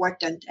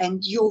important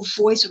and your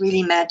voice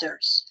really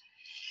matters.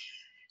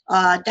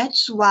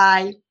 That's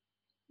why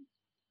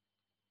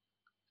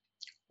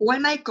all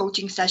my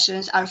coaching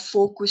sessions are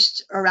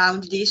focused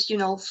around this,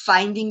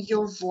 finding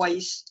your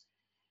voice,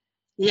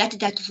 let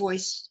that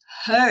voice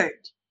heard.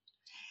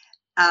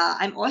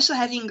 I'm also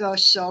having a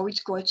show,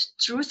 it's called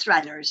Truth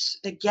Runners,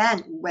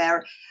 again,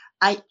 where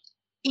I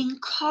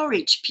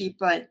encourage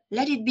people,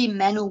 let it be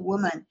man or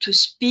woman, to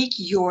speak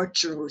your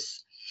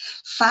truth.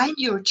 Find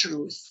your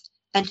truth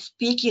and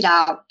speak it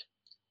out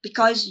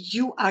because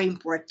you are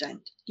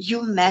important.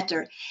 You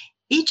matter.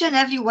 Each and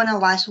every one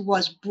of us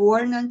was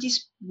born on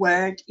this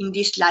world in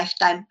this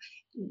lifetime.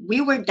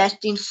 We were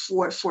destined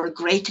for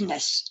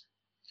greatness,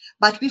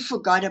 but we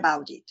forgot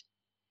about it.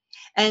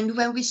 And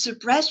when we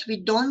suppress, we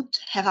don't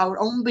have our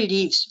own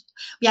beliefs.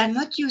 We are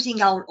not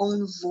using our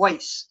own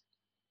voice,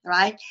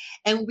 right?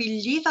 And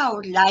we live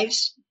our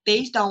lives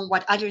based on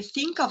what others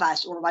think of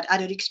us or what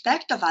others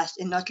expect of us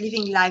and not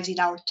living lives in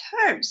our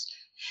terms.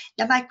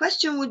 Then my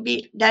question would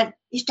be then,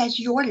 is that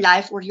your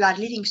life or you are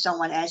living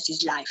someone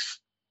else's life?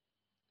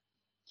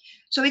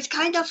 So it's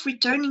kind of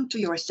returning to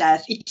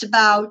yourself. It's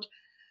about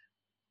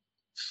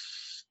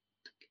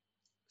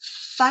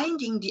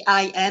finding the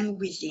I am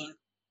within,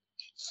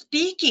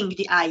 speaking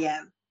the I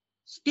am,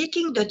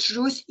 speaking the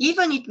truth,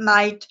 even it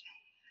might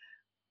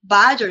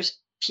bother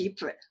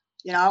people,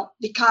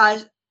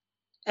 because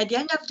at the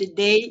end of the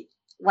day,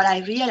 what I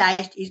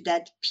realized is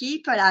that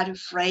people are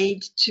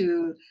afraid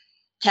to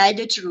tell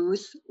the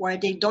truth, or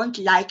they don't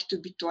like to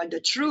be told the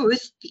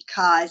truth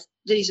because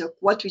there is a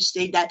quote which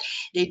says that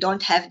they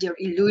don't have their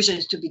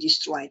illusions to be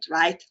destroyed,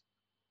 right?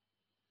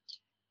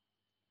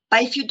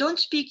 But if you don't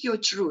speak your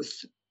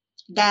truth,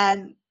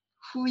 then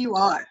who you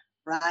are,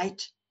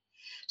 right?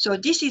 So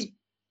this is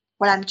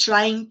what I'm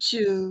trying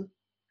to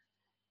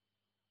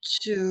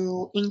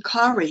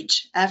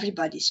encourage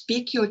everybody.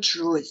 Speak your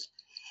truth.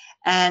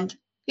 And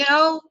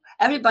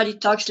everybody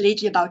talks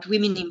lately about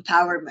women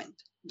empowerment.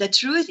 The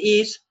truth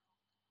is,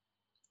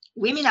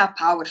 women are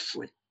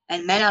powerful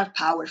and men are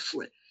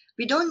powerful.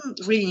 We don't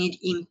really need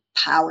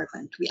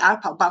empowerment. We are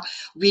powerful. But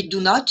we do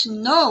not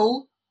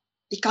know,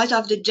 because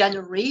of the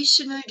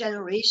generational,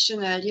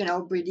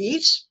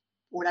 beliefs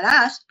or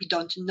us, we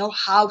don't know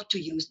how to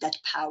use that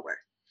power.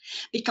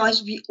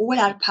 Because we all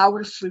are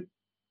powerful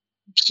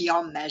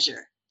beyond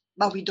measure,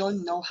 but we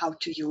don't know how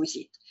to use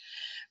it.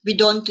 We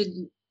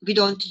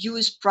don't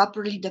use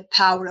properly the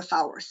power of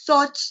our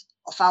thoughts,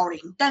 of our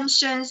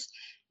intentions,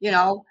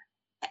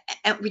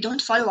 and we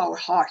don't follow our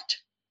heart,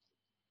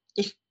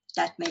 if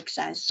that makes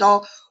sense.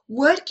 So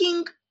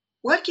working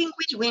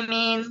with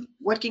women,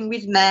 working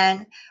with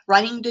men,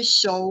 running the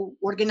show,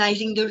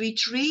 organizing the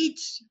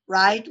retreats,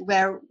 right,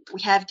 where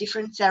we have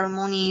different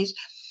ceremonies,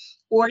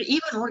 or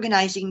even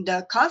organizing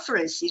the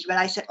conferences where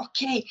I said,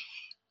 okay,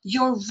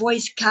 your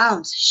voice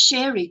counts,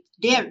 share it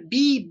there,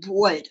 be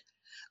bold.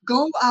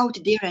 Go out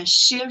there and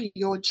share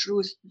your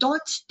truth.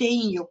 Don't stay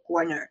in your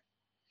corner,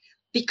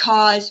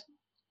 because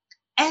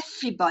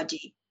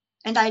everybody,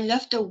 and I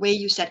love the way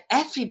you said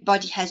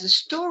everybody has a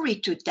story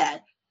to tell.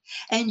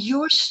 And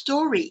your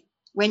story,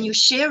 when you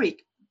share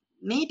it,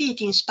 maybe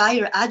it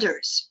inspires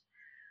others.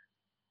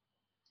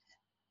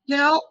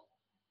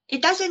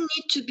 It doesn't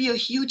need to be a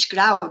huge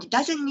crowd. It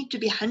doesn't need to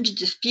be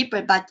hundreds of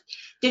people, but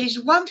there is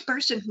one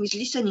person who is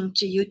listening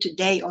to you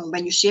today on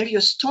when you share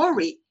your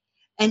story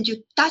and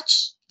you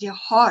touch their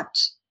heart,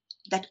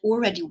 that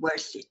already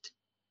worth it.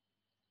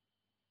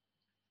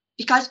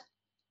 Because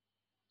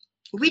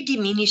we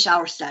diminish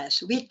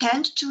ourselves. We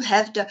tend to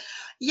have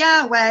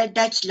yeah, well,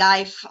 that's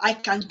life. I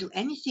can't do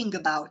anything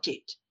about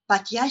it.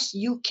 But yes,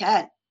 you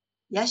can.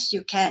 Yes,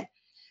 you can.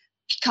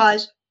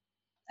 Because,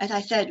 as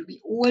I said,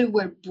 we all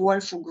were born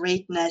for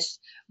greatness.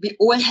 We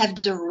all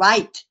have the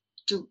right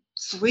to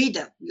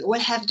freedom. We all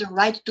have the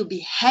right to be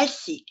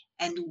healthy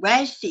and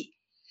wealthy.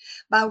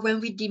 But when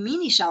we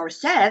diminish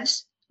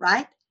ourselves,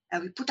 right,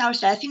 and we put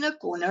ourselves in a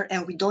corner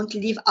and we don't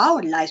live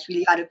our lives, we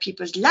live other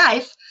people's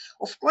life,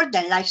 of course,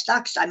 then life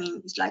sucks. I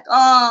mean, it's like,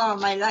 oh,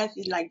 my life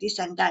is like this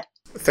and that.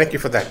 Thank you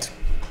for that.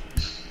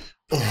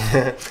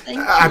 Thank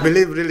I you.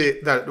 believe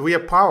really that we are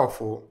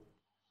powerful,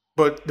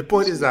 but the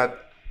point is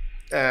that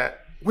uh,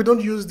 we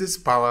don't use this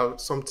power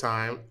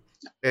sometime.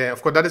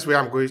 Of course, that is where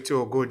I'm going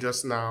to go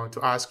just now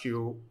to ask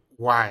you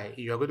why.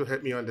 You are going to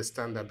help me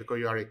understand that because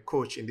you are a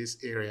coach in this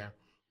area.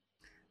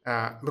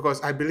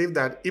 Because I believe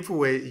that if we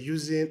were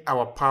using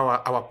our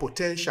power, our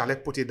potential,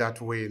 let's put it that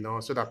way,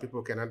 so that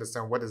people can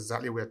understand what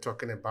exactly we're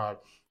talking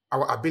about,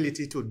 our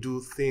ability to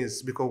do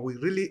things, because we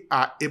really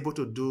are able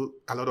to do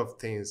a lot of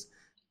things.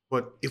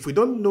 But if we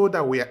don't know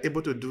that we are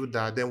able to do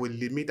that, then we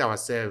limit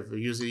ourselves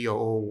using your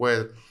own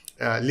well,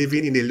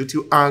 living in a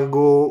little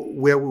angle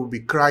where we'll be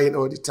crying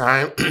all the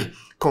time,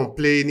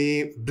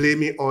 complaining,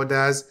 blaming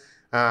others.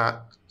 Uh,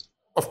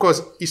 of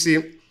course, you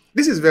see,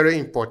 this is very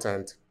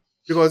important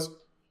because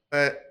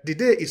the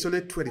day is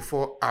only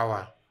 24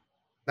 hour.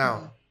 Mhm.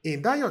 Now,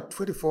 in that your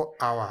 24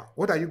 hour,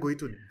 what are you going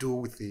to do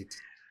with it?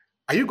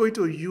 Are you going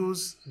to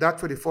use that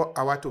 24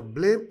 hour to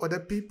blame other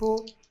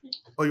people,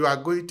 or you are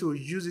going to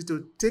use it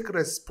to take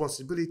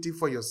responsibility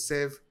for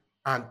yourself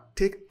and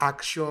take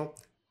action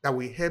that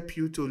will help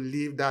you to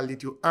leave that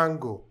little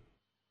angle?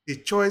 The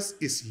choice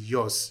is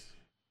yours.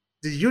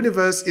 The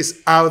universe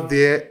is out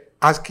there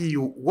asking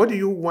you, what do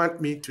you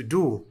want me to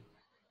do?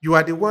 You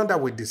are the one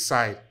that will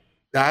decide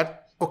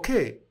that,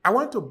 okay, I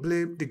want to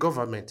blame the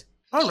government.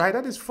 All right,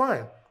 that is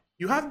fine.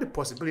 You have the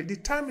possibility.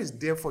 The time is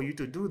there for you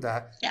to do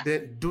that, Yeah,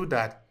 then do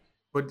that.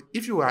 But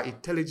if you are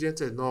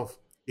intelligent enough,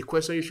 the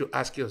question you should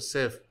ask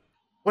yourself,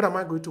 what am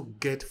I going to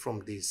get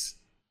from this?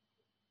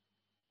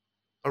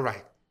 All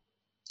right.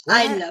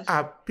 I Why love.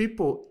 are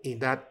people in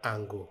that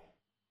angle?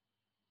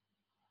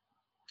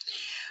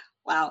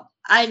 Wow,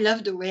 I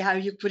love the way how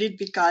you put it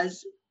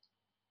because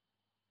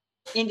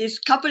in this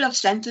couple of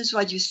sentences,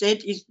 what you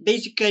said is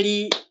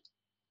basically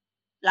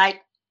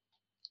like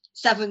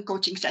 7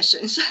 coaching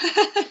sessions.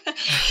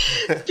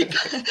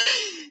 because,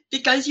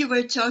 because you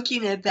were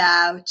talking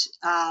about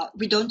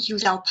we don't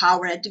use our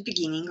power at the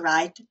beginning,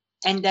 right?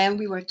 And then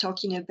we were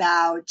talking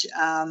about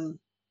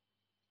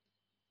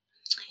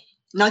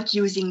not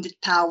using the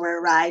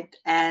power, right?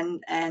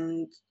 And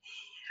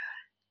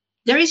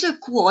there is a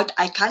quote,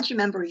 I can't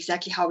remember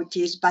exactly how it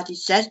is, but it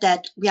says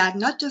that we are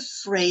not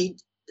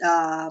afraid.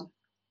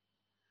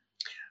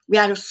 We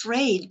are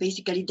afraid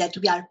basically that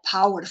we are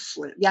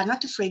powerful. We are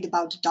not afraid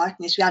about the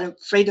darkness. We are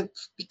afraid of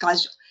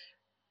because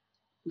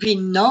we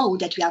know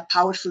that we are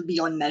powerful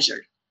beyond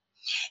measure.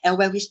 And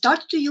when we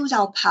start to use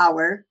our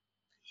power,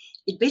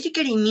 it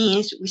basically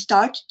means we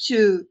start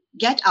to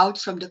get out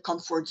from the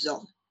comfort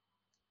zone.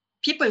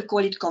 People call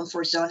it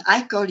comfort zone.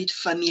 I call it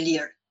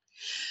familiar.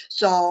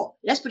 So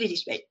let's put it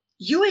this way.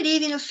 You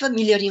live in a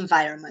familiar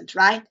environment,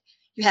 right?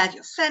 You have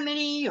your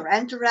family, your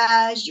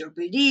entourage, your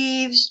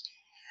beliefs.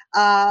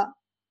 Uh,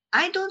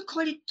 I don't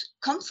call it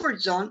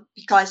comfort zone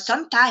because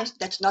sometimes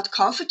that's not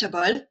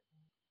comfortable.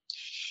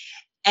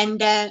 And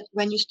then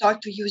when you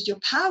start to use your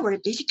power,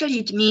 basically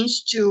it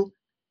means to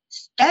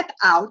step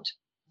out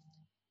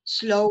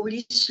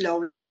slowly,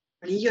 slowly,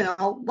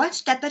 one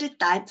step at a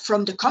time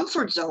from the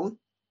comfort zone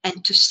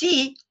and to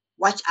see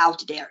what's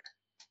out there.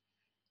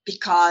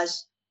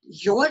 Because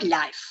your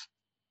life,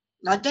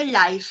 not the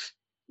life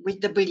with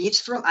the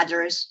beliefs from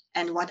others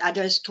and what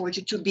others told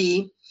you to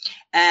be,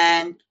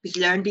 and with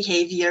learned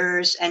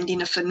behaviors and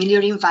in a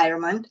familiar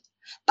environment,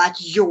 but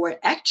your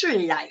actual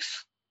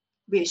life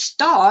will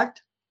start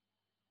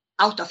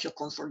out of your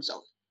comfort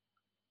zone.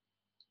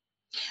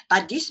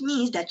 But this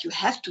means that you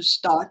have to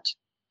start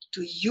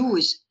to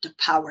use the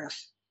power of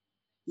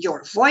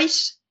your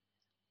voice,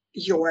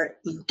 your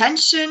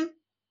intention,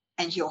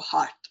 and your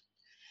heart.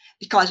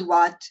 Because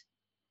what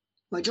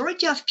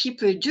majority of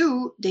people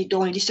do, they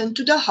don't listen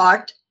to the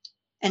heart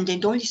and they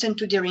don't listen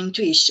to their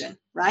intuition,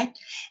 right?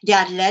 They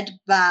are led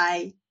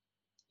by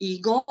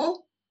ego,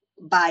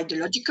 by the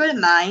logical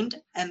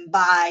mind, and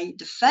by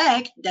the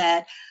fact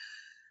that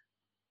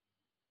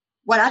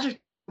what others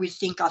will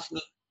think of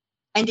me.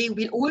 And they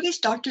will always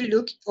start to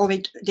look, or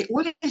they're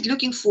always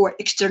looking for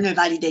external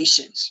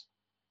validations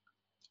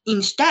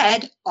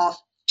instead of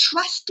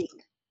trusting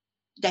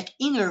that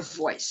inner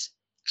voice,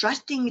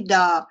 trusting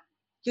that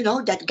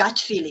gut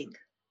feeling.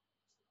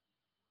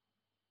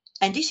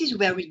 And this is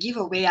where we give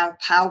away our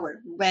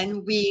power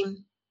when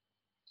we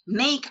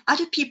make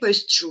other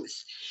people's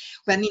truth,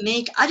 when we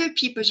make other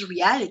people's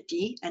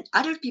reality and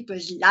other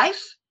people's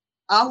life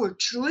our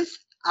truth,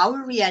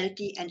 our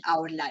reality, and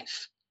our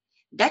life.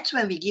 That's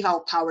when we give our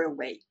power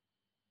away.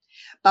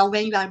 But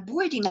when you are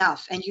bold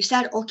enough and you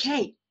said,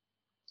 okay,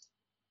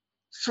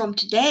 from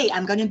today,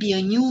 I'm going to be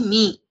a new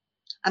me.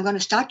 I'm going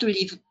to start to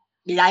live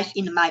life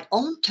in my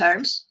own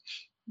terms.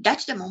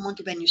 That's the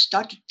moment when you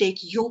start to take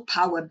your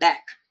power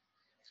back.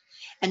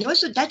 And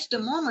also, that's the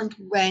moment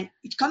when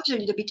it comes a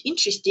little bit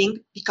interesting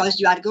because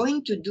you are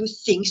going to do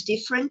things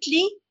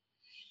differently.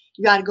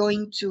 You are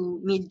going to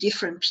meet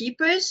different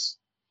peoples.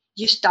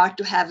 You start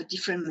to have a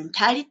different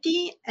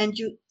mentality, and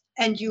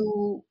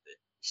you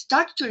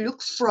start to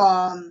look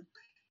from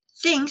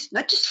things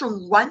not just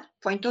from one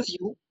point of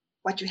view,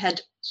 what you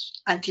had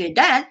until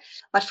then,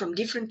 but from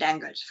different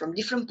angles, from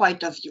different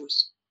point of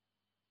views,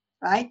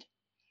 right?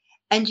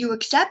 And you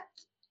accept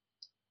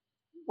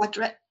what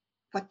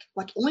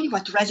only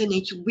what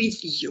resonates with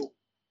you.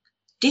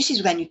 This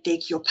is when you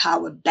take your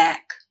power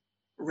back,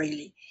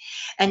 really.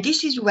 And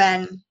this is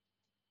when,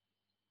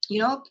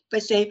 people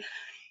say,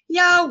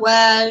 yeah,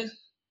 well,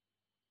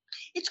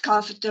 it's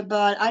comfortable.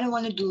 I don't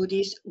want to do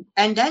this.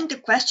 And then the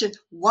question,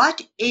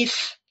 what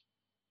if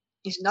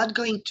is not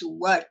going to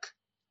work?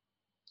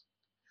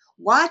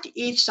 What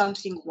if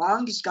something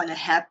wrong is going to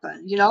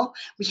happen?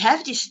 We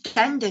have this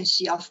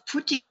tendency of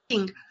putting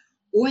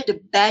all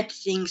the bad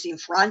things in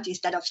front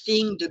instead of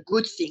seeing the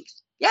good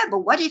things. Yeah, but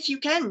what if you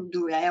can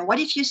do it? And what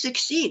if you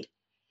succeed?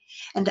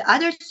 And the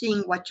other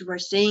thing, what you were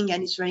saying,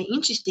 and it's very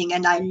interesting,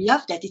 and I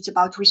love that it's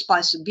about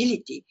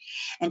responsibility.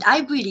 And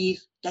I believe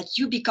that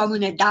you become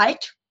an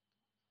adult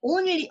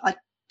only at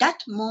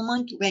that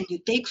moment when you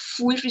take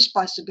full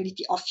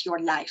responsibility of your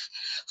life,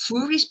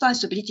 full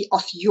responsibility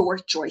of your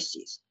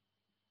choices.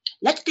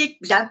 Let's take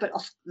example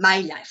of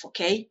my life,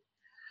 okay?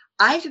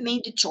 I've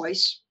made the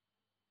choice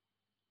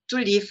to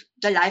live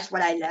the life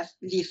what I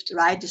lived,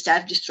 right? The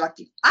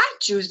self-destructive. I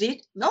choose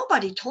it.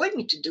 Nobody told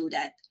me to do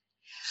that.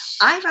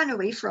 I ran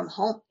away from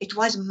home. It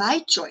was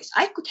my choice.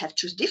 I could have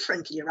chosen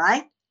differently,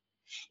 right?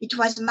 It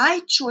was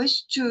my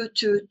choice to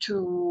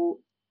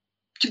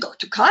go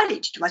to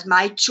college. It was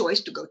my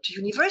choice to go to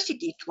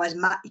university. It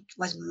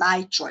was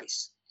my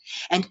choice.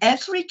 And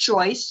every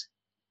choice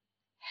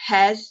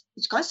has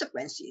its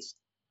consequences.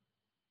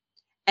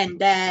 And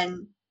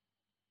then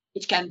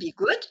it can be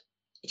good,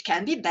 it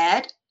can be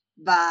bad,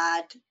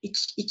 but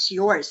it's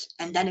yours,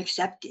 and then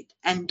accept it.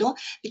 And don't,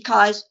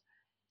 because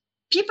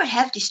people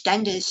have this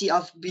tendency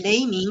of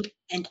blaming,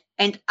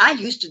 and I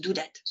used to do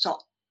that. So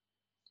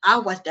I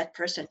was that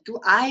person too.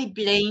 I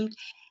blamed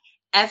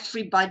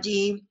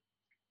everybody.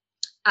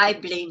 I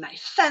blame my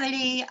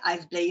family.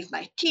 I've blamed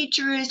my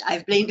teachers.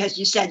 I've blamed, as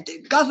you said,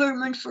 the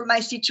government for my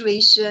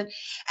situation.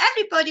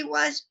 Everybody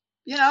was,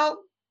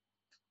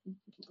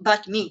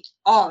 but me.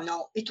 Oh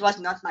no, it was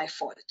not my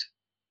fault.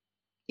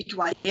 It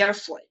was their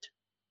fault,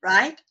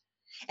 right?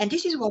 And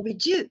this is what we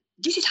do.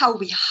 This is how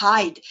we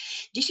hide.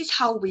 This is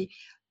how we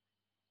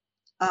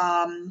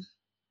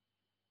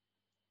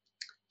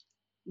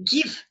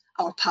give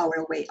our power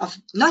away, of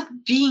not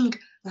being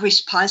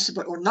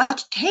responsible or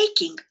not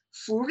taking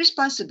full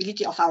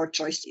responsibility of our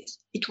choices.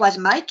 It was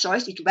my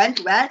choice. It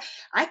went well.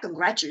 I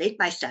congratulate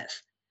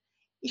myself.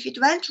 If it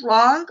went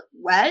wrong,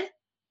 well,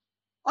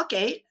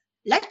 okay,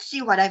 let's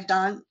see what I've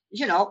done,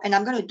 and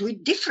I'm going to do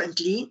it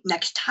differently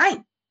next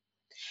time.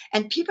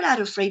 And people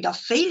are afraid of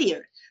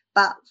failure.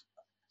 But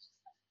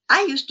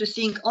I used to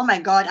think, oh my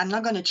God, I'm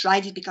not going to try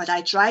this because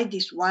I tried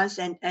this once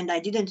and I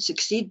didn't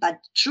succeed. But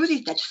truth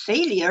is that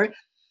failure,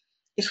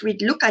 if we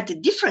look at a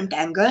different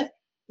angle,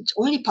 it's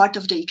only part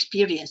of the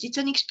experience. It's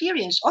an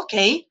experience.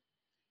 Okay,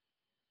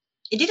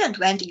 it didn't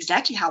went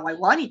exactly how I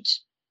wanted,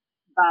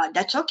 but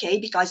that's okay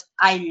because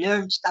I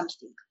learned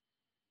something.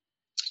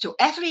 So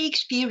every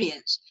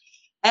experience,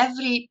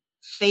 every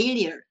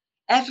failure,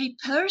 every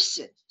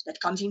person that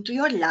comes into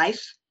your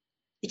life,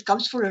 it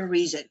comes for a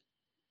reason.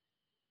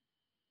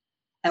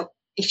 Now,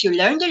 if you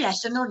learn the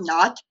lesson or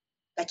not,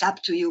 that's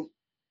up to you.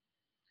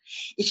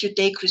 If you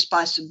take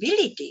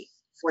responsibility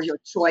for your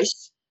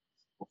choice,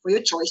 for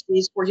your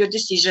choices, for your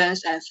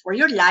decisions, and for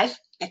your life,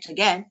 that's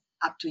again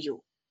up to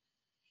you.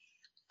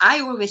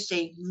 I always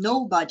say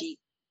nobody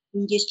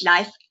in this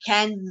life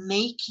can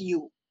make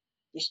you.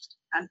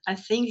 I'm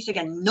saying this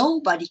again.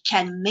 Nobody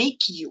can make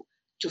you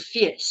to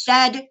feel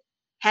sad,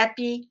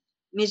 happy,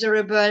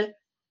 miserable.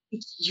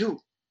 It's you.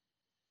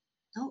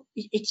 No,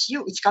 it's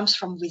you. It comes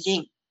from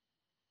within.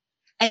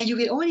 And you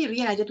will only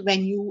realize it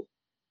when you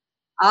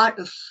are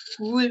a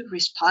full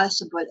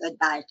responsible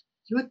adult.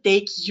 You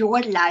take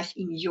your life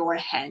in your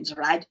hands,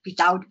 right?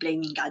 Without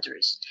blaming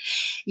others.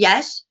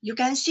 Yes, you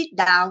can sit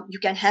down. You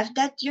can have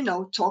that,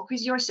 talk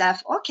with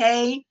yourself.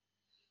 Okay,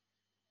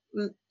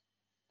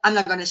 I'm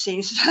not going to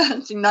say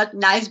something not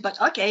nice, but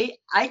okay,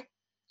 I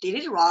did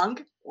it wrong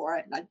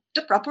or not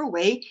the proper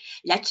way.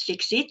 Let's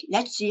fix it.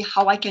 Let's see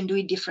how I can do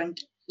it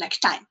different next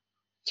time.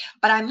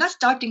 But I'm not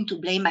starting to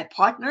blame my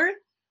partner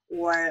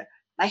or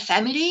my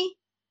family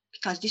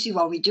because this is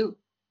what we do.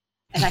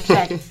 As I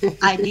said,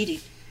 I did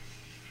it.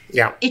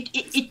 Yeah.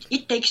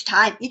 It takes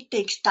time. It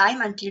takes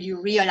time until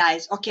you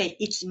realize, okay,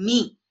 it's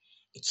me.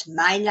 It's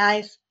my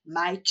life,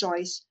 my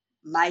choice,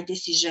 my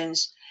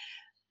decisions.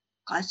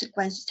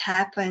 Consequences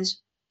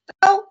happens.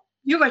 But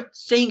you were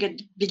saying at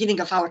the beginning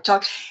of our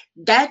talk,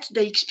 that's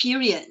the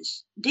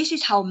experience. This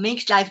is how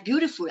makes life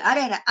beautiful.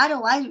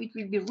 Otherwise, it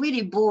will be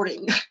really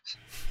boring.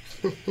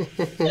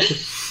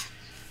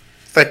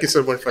 Thank you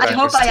so much for I that,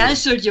 hope I Christine.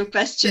 answered your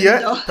question, Yeah,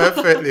 though.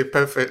 perfectly.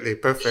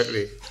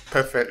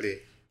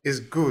 It's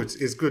good.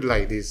 It's good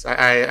like this.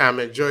 I am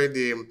enjoying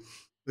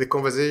the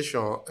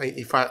conversation.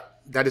 In fact,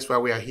 that is why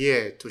we are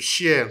here to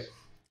share.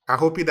 I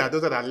hope that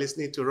those that are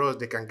listening to us,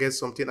 they can get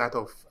something out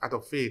of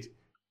it.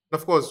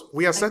 Of course,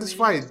 we are I really hope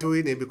satisfied so.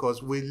 doing it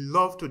because we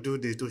love to do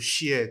this, to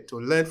share, to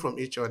learn from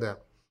each other.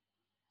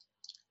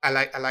 I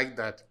like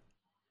that.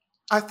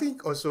 I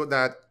think also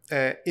that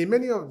in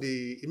many of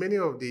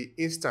the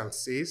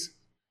instances,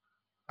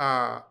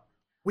 uh,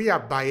 we are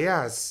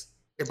biased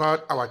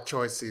about our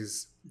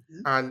choices,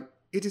 Mhm. and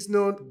it is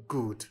not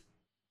good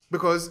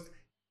because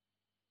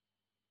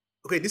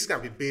okay, this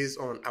can be based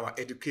on our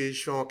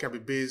education, can be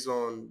based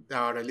on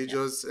our Yeah,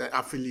 religious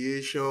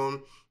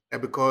affiliation,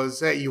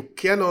 because you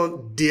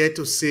cannot dare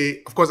to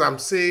say. Of course, I'm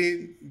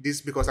saying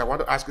this because I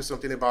want to ask you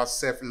something about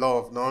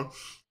self-love. No,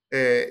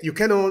 you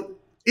cannot.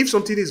 If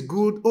something is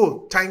good,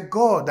 oh, thank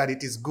God that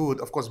it is good.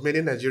 Of course, many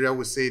in Nigeria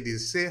will say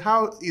this. Say,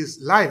 how is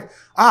life?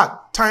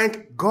 Ah,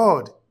 thank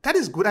God. That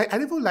is good. I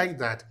never like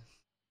that.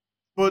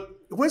 But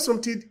when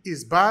something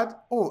is bad,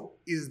 oh,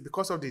 it's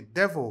because of the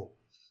devil.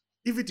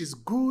 If it is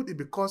good, it's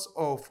because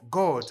of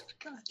God.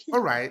 God, All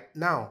yeah. right,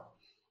 now,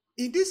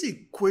 in this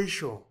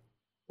equation,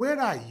 where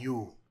are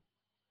you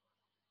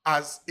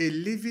as a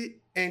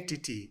living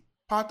entity,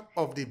 part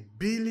of the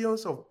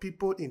billions of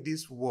people in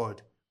this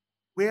world?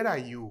 Where are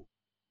you?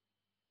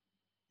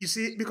 You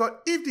see, because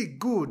if the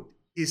good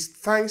is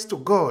thanks to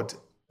God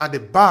and the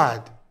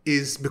bad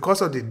is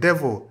because of the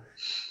devil,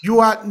 you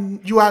are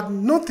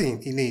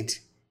nothing in it.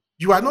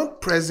 You are not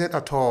present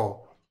at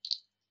all.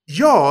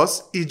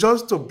 Yours is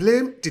just to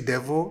blame the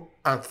devil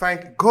and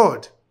thank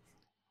God.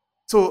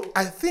 So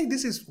I think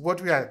this is what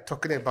we are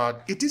talking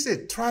about. It is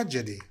a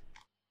tragedy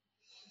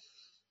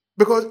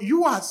because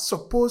you are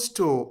supposed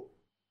to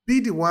be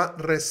the one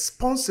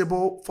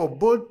responsible for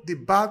both the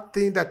bad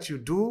thing that you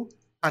do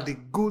and the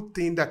good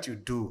thing that you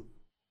do.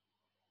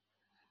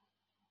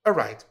 All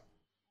right.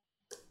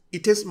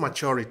 It takes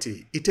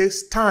maturity. It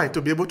takes time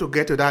to be able to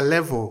get to that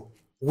level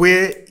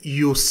where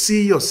you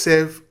see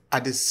yourself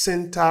at the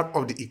center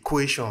of the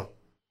equation,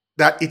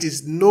 that it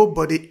is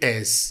nobody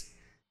else.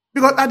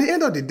 Because at the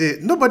end of the day,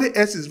 nobody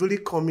else is really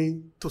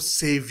coming to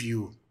save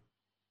you.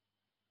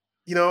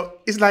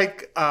 It's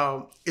like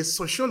a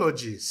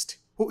sociologist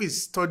who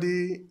is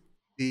studying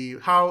the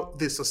how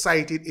the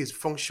society is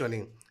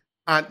functioning,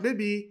 and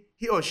maybe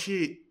he or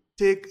she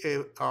take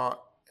a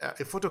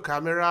photo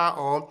camera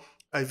or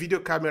a video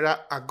camera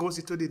and goes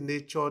into the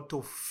nature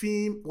to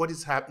film what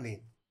is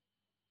happening.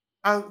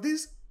 And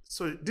this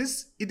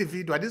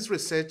individual, this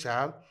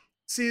researcher,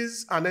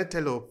 sees an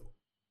antelope,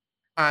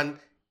 and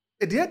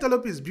the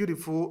antelope is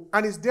beautiful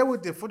and is there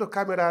with the photo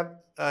camera.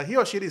 He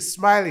or she is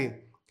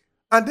smiling,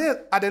 and then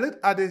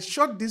at a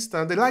short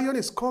distance, the lion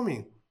is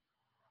coming.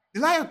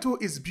 The lion too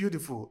is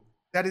beautiful.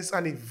 There is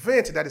an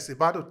event that is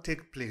about to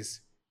take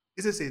place.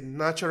 This is a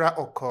natural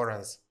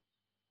occurrence.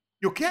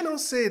 You cannot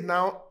say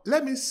now,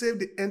 let me save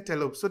the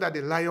antelope so that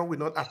the lion will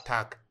not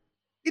attack.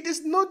 It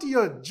is not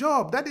your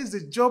job. That is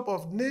the job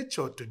of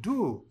nature to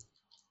do.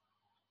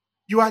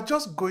 You are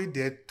just going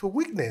there to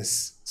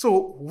witness.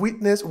 So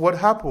witness what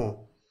happened.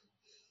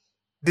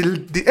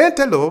 The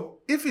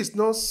antelope, if it's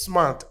not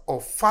smart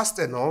or fast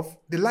enough,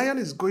 the lion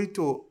is going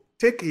to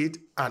take it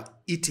and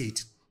eat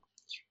it.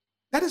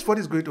 That is what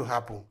is going to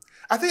happen.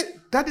 I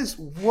think that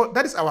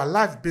is our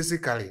life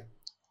basically.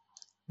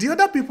 The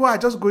other people are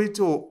just going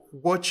to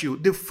watch you.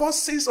 The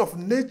forces of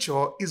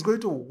nature is going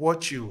to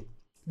watch you.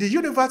 The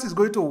universe is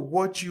going to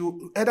watch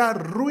you either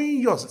ruin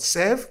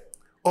yourself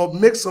or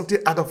make something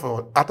out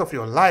of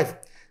your life.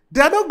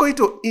 They are not going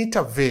to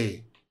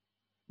intervene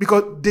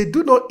because they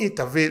do not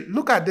intervene.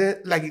 Look at them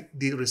like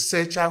the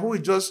researcher who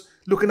is just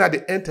looking at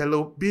the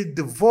antelope being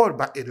devoured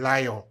by a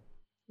lion.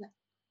 Yeah.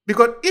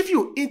 Because if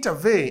you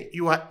intervene,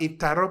 you are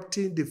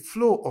interrupting the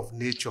flow of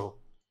nature.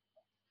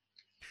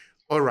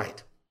 All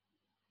right,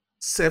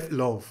 self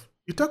love.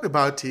 You talk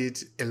about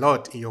it a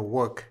lot in your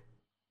work.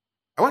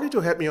 I want you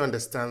to help me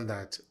understand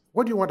that.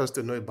 What do you want us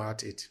to know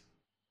about it?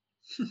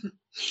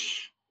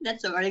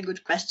 That's a very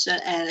good question.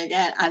 And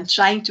again, I'm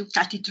trying to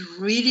cut it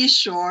really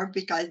short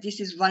because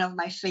this is one of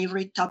my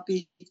favorite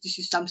topics. This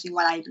is something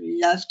what I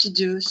love to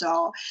do.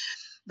 So,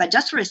 but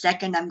just for a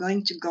second, I'm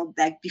going to go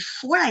back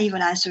before I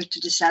even answer to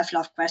the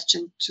self-love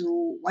question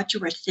to what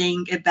you were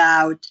saying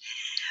about,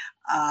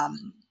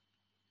 um,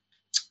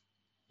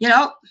 you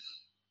know,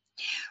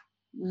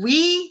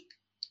 we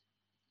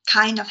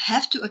kind of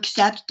have to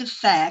accept the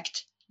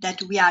fact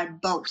that we are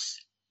both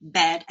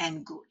bad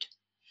and good.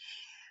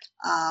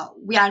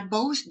 We are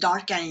both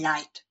dark and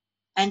light.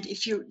 And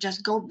if you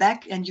just go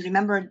back and you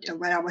remember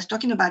what I was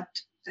talking about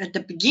at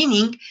the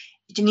beginning,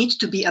 it needs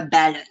to be a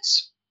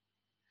balance.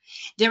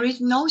 There is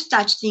no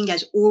such thing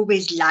as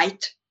always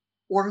light,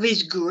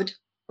 always good,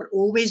 or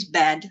always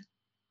bad,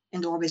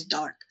 and always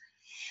dark.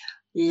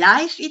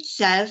 Life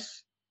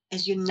itself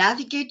as you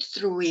navigate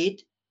through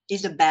it,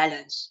 is a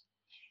balance.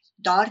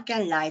 Dark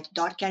and light,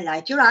 dark and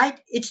light. You're right,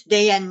 it's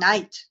day and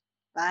night,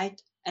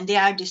 right? And they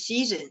are the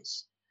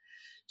seasons.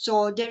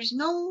 So there's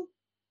no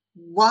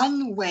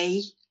one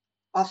way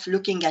of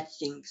looking at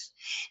things.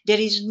 There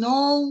is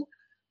no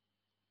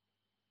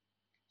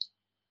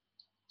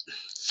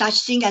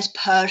such thing as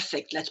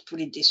perfect, let's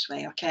put it this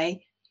way,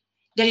 okay?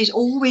 There is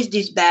always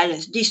this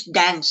balance, this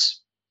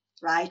dance,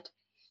 right?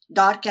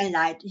 Dark and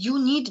light.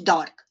 You need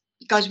dark,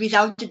 because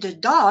without the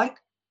dark,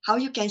 how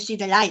you can see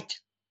the light?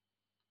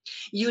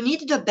 You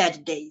need the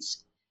bad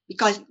days,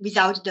 because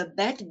without the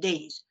bad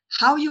days,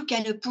 how you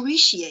can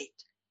appreciate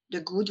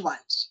the good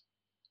ones,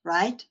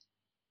 right?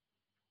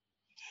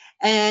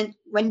 And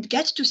when it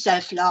gets to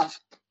self-love,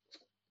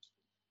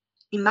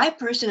 in my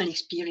personal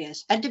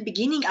experience, at the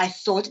beginning, I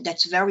thought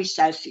that's very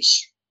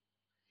selfish.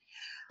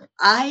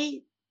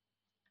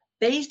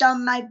 Based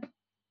on my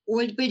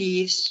old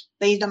beliefs,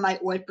 based on my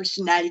old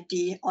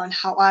personality, on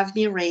how I've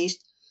been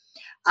raised,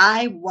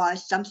 I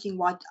was something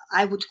what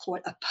I would call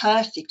a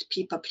perfect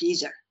people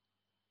pleaser.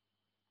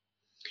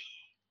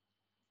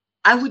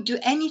 I would do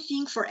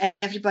anything for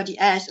everybody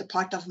else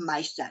apart of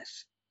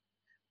myself.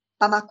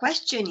 But my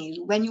question is,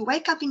 when you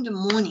wake up in the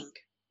morning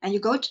and you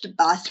go to the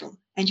bathroom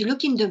and you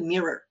look in the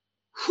mirror,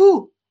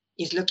 who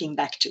is looking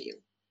back to you?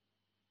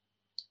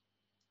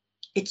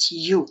 It's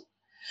you.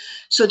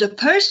 So the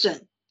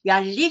person you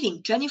are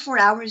living 24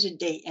 hours a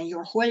day and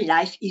your whole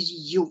life is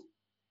you.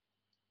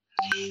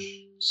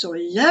 So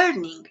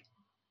learning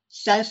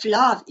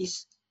self-love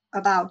is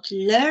about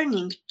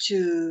learning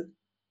to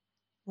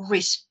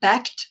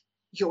respect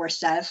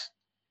yourself,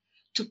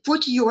 to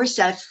put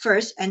yourself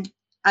first. And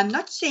I'm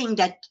not saying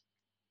that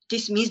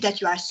this means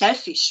that you are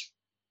selfish.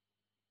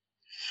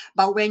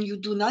 But when you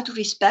do not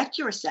respect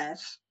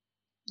yourself,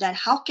 then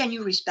how can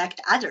you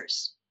respect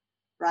others,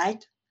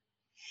 right?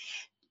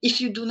 If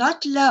you do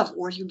not love,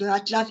 or you do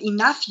not love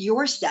enough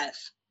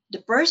yourself,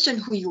 the person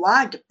who you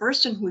are, the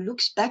person who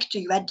looks back to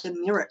you at the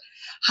mirror,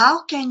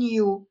 how can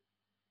you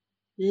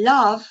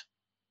love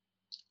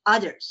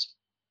others?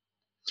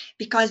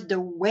 Because the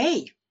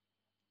way,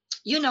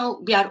 we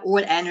are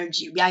all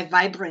energy, we are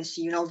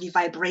vibrancy, we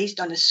vibrate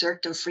on a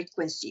certain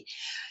frequency.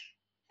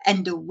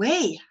 And the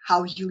way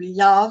how you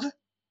love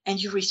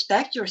and you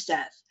respect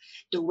yourself,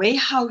 the way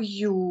how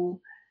you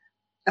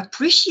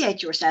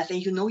appreciate yourself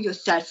and you know your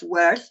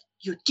self-worth,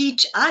 you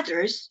teach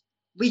others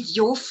with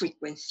your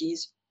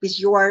frequencies, with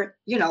your,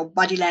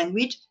 body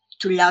language,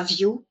 to love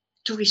you,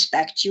 to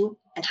respect you,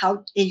 and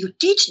you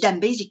teach them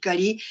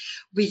basically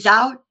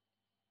without,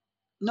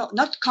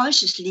 not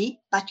consciously,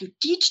 but you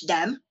teach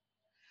them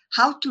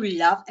how to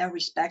love and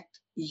respect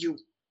you,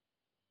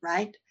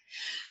 right?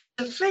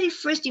 The very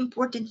first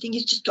important thing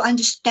is just to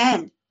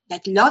understand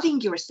that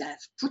loving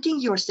yourself,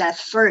 putting yourself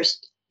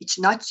first, it's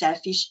not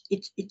selfish,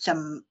 it's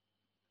a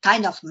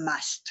kind of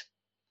must.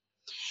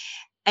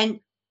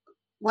 And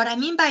what I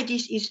mean by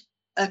this is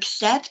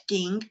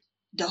accepting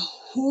the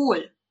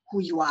whole who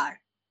you are.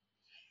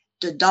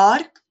 The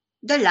dark,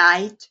 the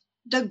light,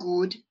 the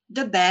good,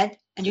 the bad,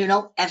 and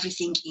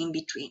everything in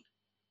between.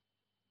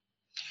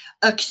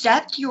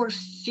 Accept your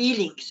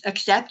feelings,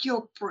 accept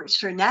your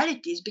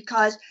personalities,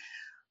 because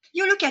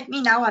you look at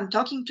me now, I'm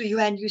talking to you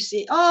and you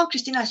say, oh,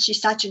 Christina,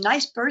 she's such a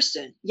nice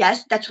person.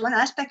 Yes, that's one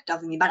aspect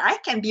of me, but I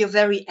can be a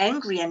very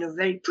angry and a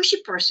very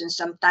pushy person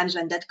sometimes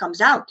when that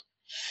comes out.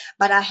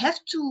 But I have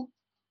to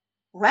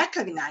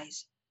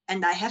recognize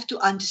and I have to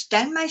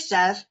understand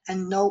myself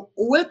and know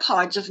all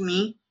parts of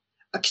me,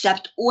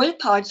 accept all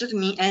parts of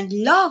me, and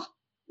love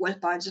all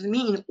parts of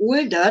me in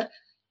order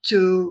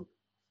to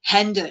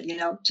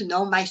handle, to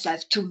know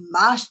myself, to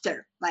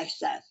master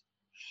myself.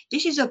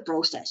 This is a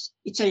process.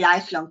 It's a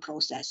lifelong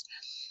process.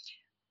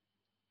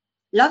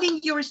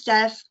 Loving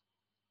yourself.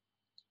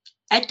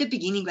 At the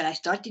beginning, when I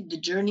started the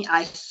journey,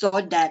 I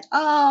thought that,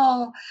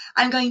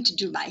 I'm going to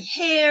do my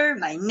hair,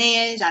 my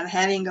nails, I'm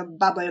having a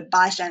bubble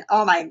bath, and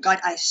oh my God,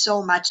 I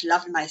so much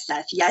love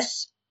myself.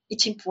 Yes,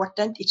 it's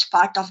important. It's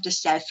part of the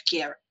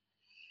self-care.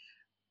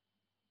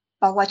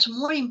 But what's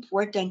more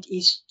important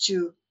is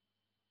to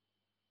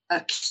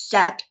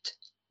accept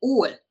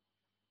all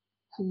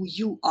who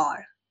you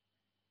are,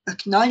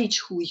 acknowledge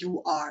who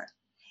you are,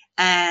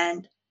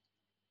 and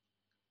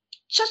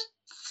just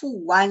for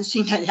once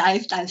in a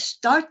lifetime,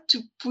 start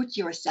to put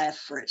yourself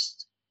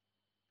first,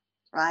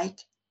 right?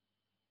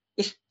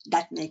 If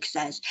that makes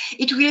sense.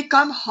 It will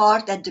come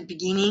hard at the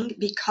beginning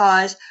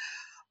because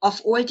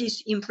of all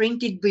these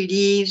imprinted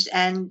beliefs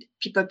and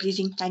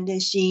people-pleasing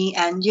tendency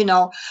and,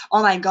 oh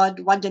my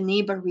God, what the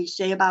neighbor will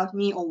say about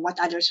me or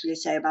what others will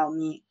say about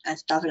me and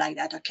stuff like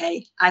that,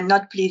 okay? I'm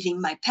not pleasing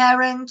my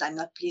parents. I'm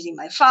not pleasing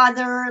my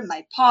father,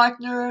 my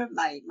partner,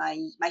 my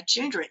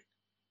children.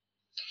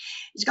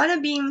 It's going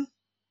to be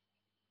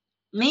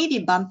maybe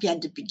bumpy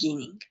at the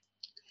beginning,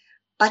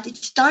 but it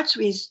starts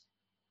with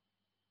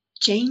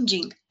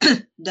changing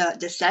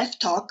the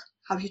self-talk,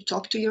 how you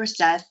talk to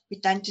yourself. We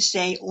tend to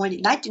say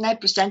only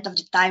 99% of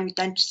the time, we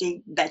tend to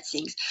say bad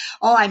things.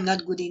 Oh, I'm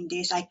not good in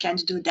this. I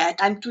can't do that.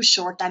 I'm too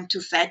short. I'm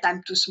too fat.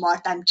 I'm too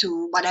smart. I'm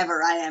too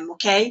whatever I am.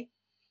 Okay.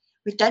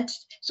 with that.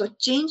 So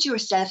change your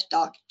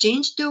self-talk,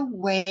 change the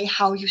way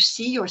how you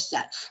see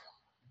yourself.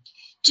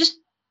 Just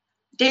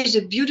there's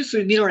a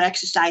beautiful mirror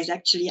exercise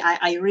actually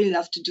I really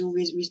love to do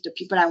with the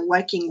people I'm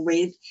working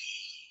with.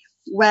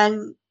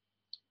 When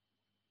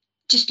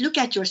just look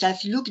at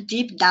yourself, look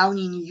deep down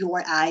in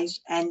your eyes,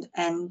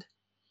 and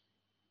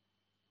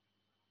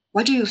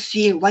what do you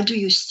feel? What do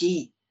you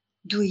see?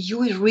 Do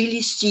you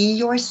really see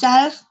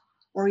yourself,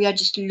 or you are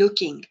just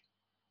looking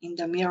in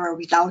the mirror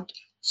without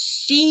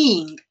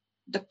seeing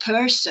the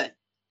person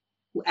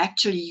who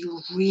actually you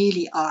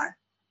really are?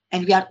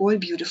 And we are all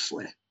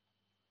beautiful.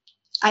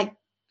 I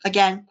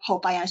again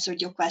hope I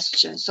answered your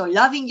question. So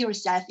loving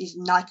yourself is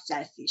not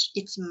selfish,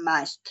 it's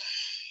must.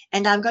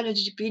 And I'm going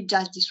to repeat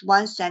just this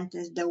one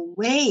sentence: the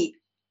way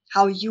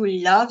how you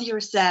love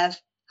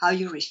yourself, how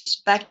you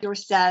respect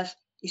yourself,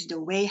 is the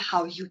way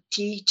how you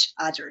teach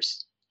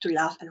others to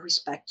love and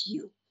respect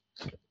you.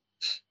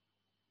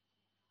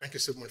 Thank you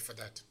so much for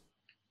that.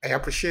 I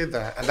appreciate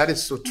that. And that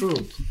is so true.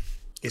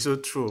 It's so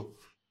true.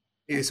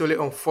 It's only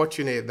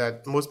unfortunate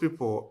that most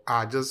people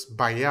are just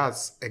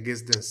biased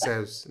against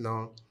themselves, you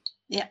know.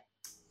 Yeah.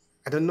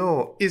 I don't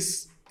know.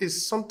 It's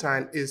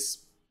sometimes it's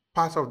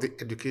part of the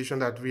education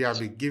that we have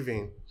been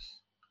given,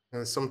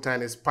 and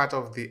sometimes it's part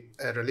of the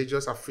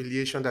religious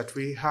affiliation that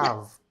we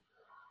have.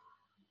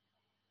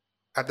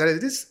 There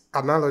is this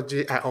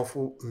analogy I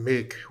often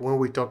make when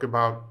we talk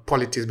about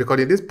politics,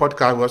 because in this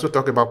podcast we also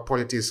talk about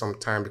politics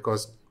sometimes,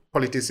 because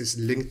politics is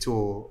linked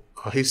to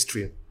our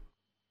history.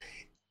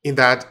 In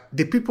that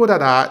the people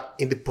that are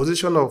in the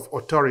position of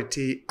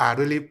authority are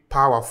really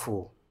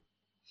powerful,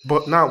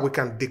 but now we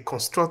can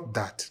deconstruct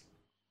that.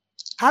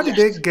 How did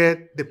they Yes.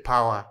 get the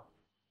power?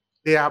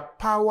 They are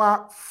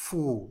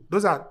powerful.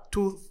 Those are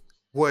two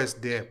words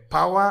there,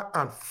 power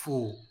and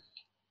full.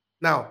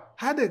 Now,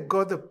 how they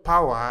got the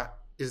power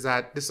is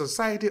that the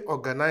society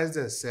organized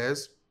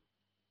themselves,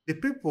 the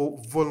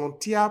people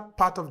volunteer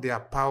part of their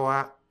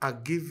power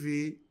and give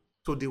it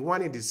to the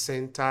one in the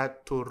center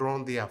to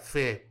run the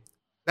affair.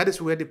 That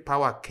is where the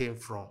power came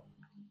from.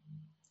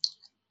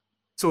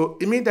 So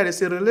it means there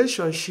is a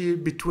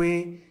relationship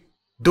between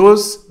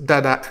those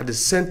that are at the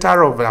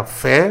center of the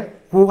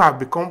affair, who have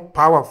become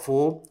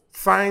powerful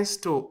thanks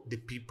to the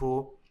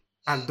people,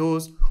 and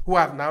those who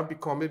have now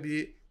become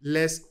maybe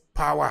less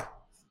power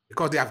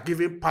because they have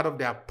given part of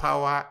their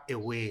power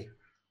away.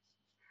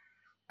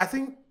 I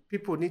think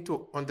people need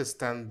to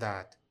understand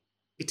that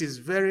it is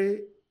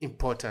very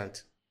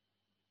important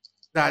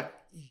that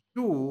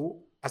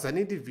you, as an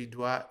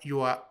individual,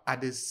 you are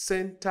at the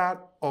center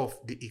of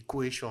the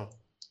equation,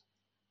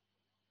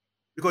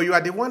 because you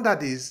are the one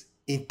that is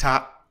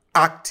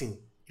interacting.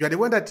 You are the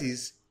one that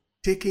is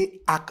taking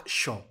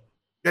action.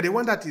 You are the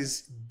one that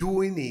is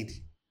doing it.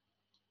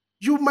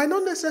 You might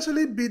not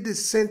necessarily be the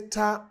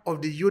center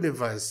of the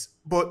universe,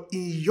 but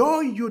in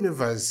your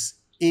universe,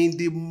 in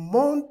the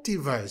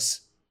multiverse,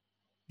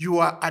 you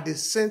are at the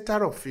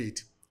center of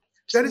it.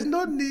 There is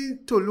no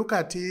need to look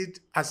at it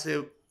as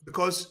a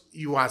because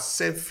you are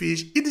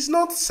selfish. It is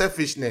not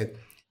selfishness.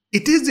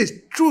 It is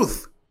the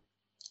truth.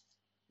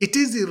 It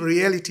is the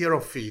reality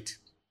of it.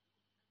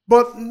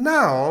 But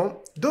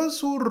now, those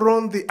who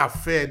run the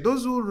affair,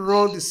 those who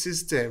run the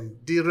system,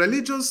 the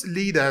religious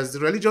leaders, the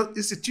religious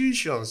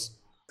institutions,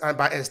 and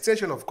by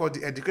extension, of course,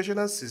 the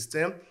educational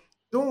system,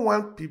 don't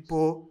want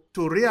people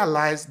to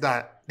realize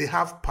that they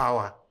have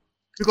power.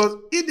 Because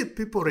if the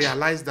people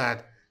realize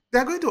that,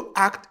 they're going to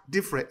act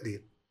differently.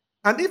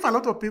 And if a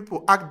lot of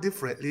people act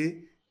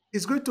differently,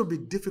 it's going to be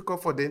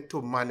difficult for them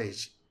to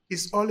manage.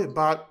 It's all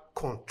about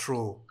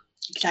control.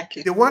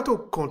 Exactly. They want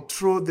to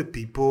control the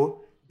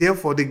people.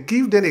 Therefore, they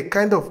give them a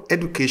kind of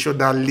education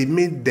that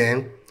limit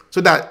them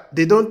so that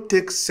they don't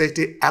take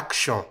certain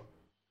action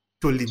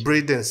to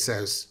liberate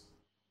themselves.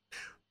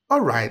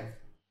 All right,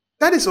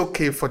 that is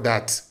okay for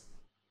that.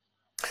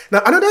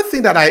 Now, another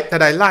thing that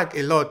I like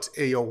a lot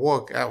in your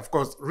work, of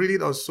course,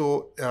 reading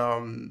also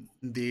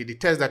the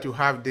text that you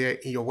have there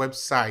in your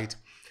website,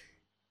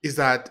 is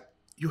that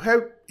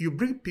you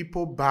bring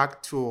people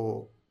back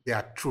to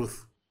their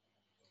truth.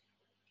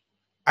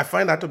 I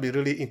find that to be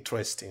really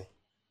interesting.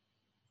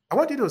 I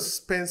want you to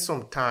spend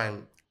some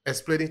time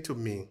explaining to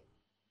me,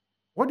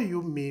 what do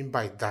you mean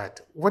by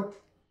that? What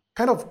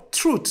kind of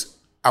truth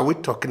are we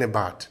talking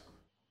about?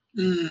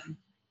 Mm.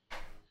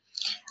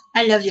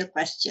 I love your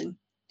question.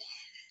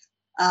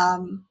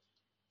 Um,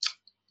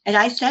 and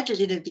I said a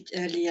little bit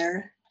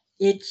earlier,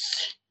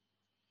 it's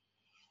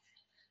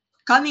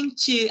coming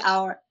to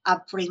our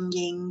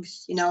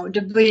upbringings,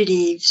 the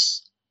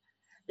beliefs.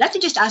 Let me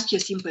just ask you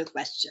a simple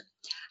question.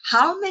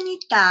 How many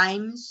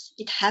times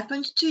it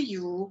happened to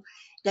you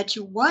that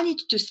you wanted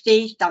to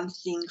say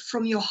something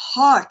from your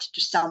heart to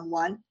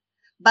someone,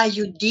 but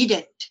you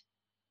didn't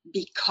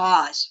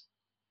because,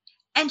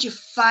 and you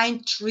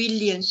find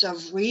trillions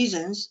of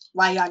reasons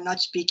why you are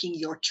not speaking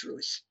your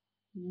truth?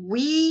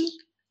 We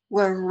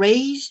were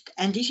raised,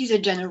 and this is a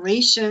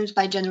generations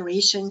by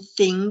generation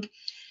thing,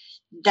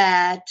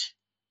 that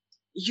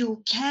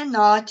you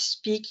cannot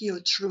speak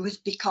your truth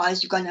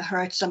because you're going to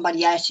hurt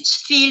somebody else's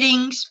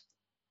feelings,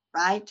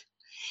 right?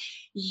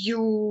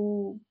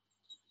 You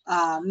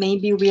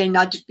maybe will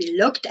not be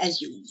looked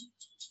as you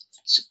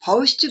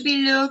supposed to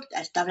be looked,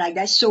 and stuff like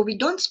that. So we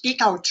don't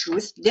speak our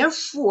truth.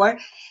 Therefore,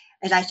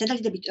 as I said a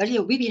little bit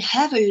earlier, we will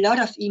have a lot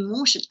of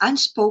emotions,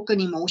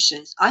 unspoken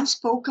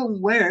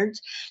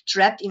words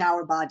trapped in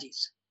our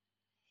bodies.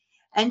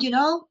 And we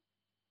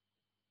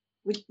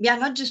are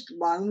not just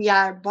one, we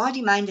are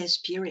body, mind, and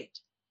spirit.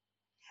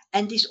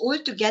 And this all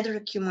together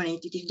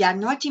accumulated, if they are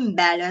not in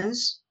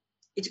balance,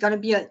 it's going to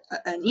be an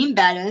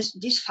imbalance,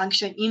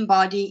 dysfunction in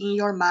body, in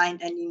your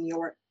mind, and in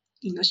your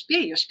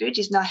spirit. Your spirit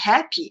is not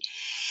happy.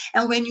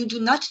 And when you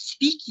do not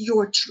speak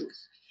your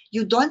truth,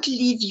 you don't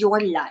live your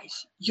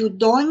life, you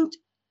don't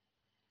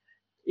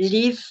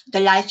live the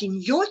life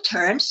in your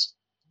terms,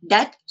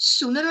 that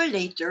sooner or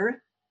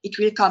later it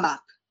will come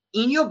up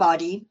in your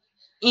body,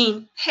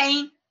 in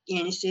pain,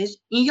 illnesses,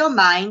 in your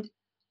mind,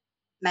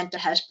 mental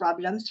health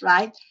problems,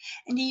 right?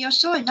 And in your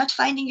soul, not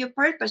finding your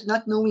purpose,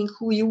 not knowing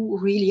who you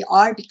really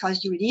are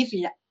because you live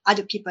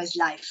other people's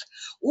life,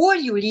 or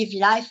you live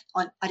life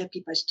on other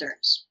people's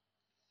terms.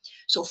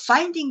 So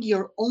finding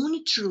your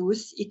own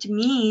truth, it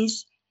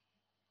means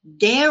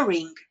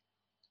daring,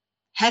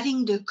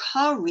 having the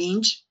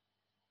courage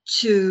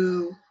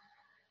to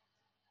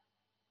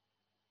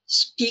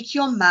speak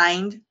your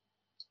mind,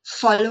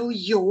 follow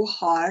your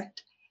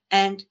heart,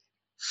 and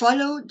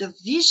follow the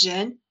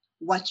vision,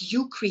 what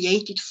you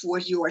created for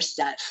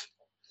yourself.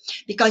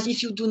 Because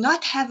if you do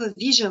not have a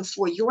vision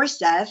for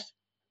yourself,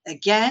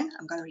 again,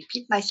 I'm going to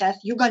repeat myself,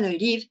 you're going to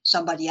live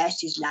somebody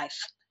else's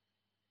life.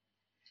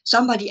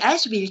 Somebody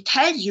else will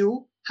tell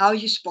you how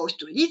you're supposed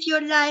to live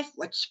your life,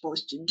 what you're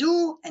supposed to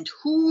do, and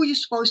who you're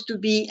supposed to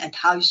be, and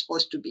how you're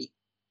supposed to be.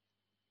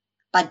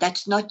 But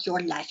that's not your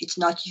life. It's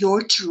not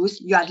your truth.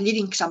 You are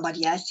living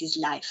somebody else's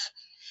life.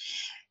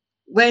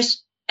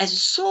 Whereas as a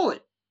soul,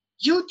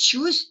 you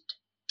choose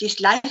this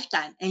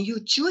lifetime and you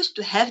choose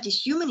to have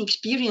this human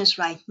experience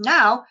right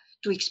now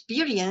to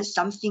experience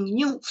something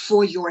new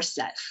for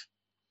yourself.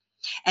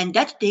 And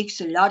that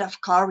takes a lot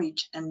of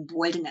courage and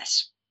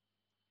boldness.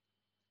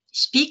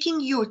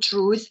 Speaking your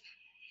truth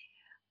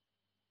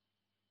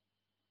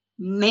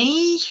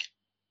may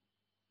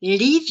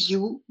leave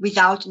you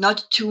without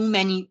not too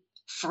many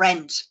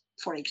friends,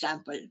 for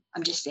example,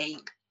 I'm just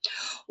saying.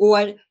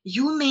 Or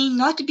you may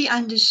not be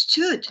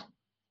understood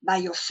by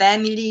your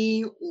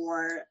family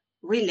or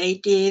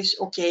relatives,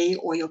 okay,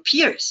 or your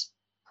peers.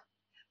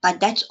 But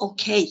that's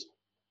okay,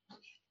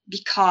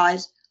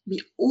 because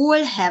we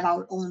all have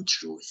our own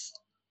truth.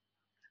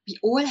 We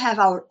all have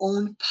our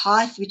own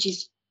path, which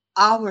is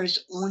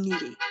ours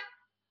only.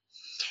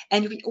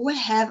 And we all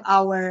have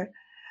our,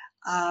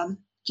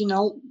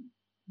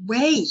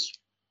 way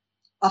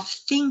of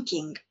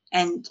thinking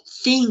and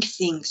seeing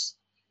things.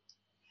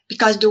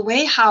 Because the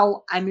way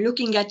how I'm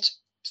looking at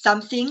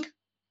something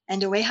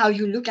and the way how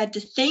you look at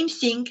the same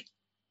thing,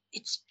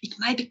 it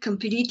might be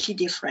completely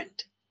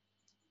different.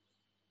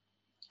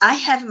 I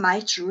have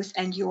my truth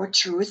and your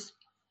truth.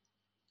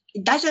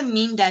 It doesn't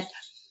mean that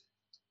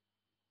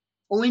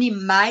only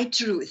my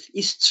truth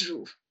is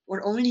true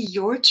or only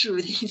your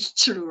truth is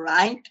true,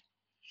 right?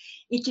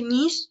 It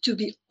means to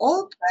be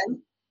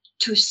open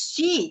to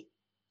see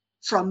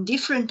from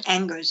different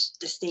angles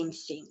the same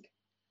thing,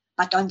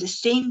 but on the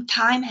same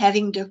time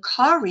having the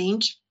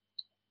courage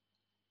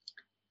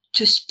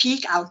to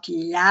speak out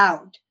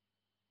loud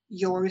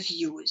your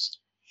views.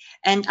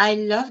 And I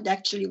loved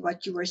actually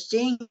what you were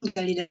saying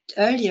a little bit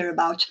earlier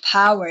about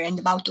power and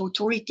about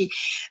authority.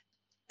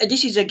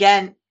 This is,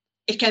 again,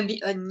 it can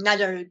be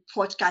another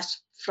podcast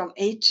from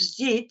A to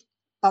Z.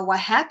 But what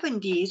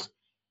happened is,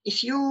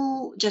 if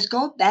you just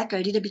go back a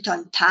little bit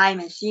on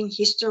time and seeing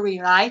history,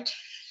 right?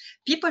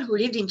 People who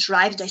lived in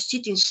tribes, they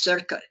sit in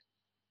circle.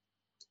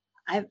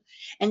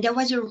 And there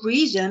was a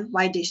reason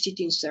why they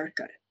sit in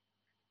circle.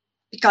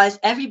 Because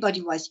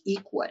everybody was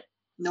equal.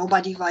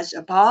 Nobody was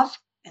above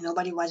and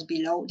nobody was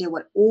below. They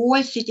were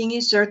all sitting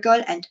in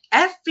circle, and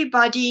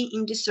everybody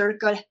in the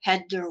circle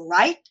had the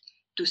right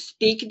to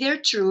speak their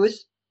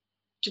truth,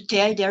 to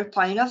tell their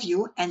point of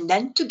view, and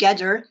then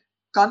together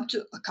come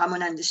to a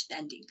common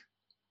understanding.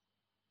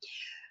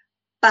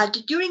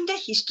 But during the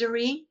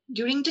history,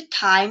 during the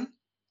time,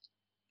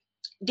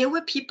 there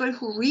were people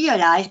who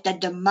realized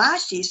that the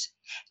masses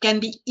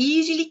can be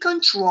easily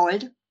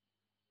controlled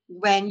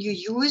when you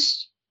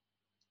use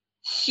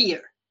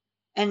fear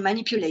and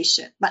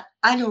manipulation. But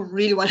I don't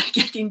really want to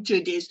get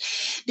into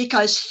this,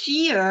 because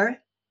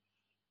fear,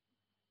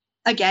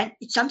 again,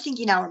 it's something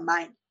in our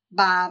mind.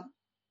 But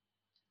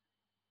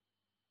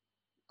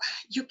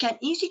you can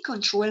easily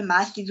control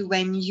masses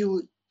when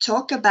you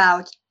talk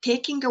about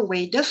taking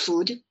away the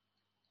food,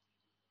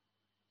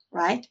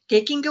 right?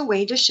 Taking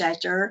away the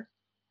shelter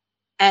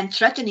and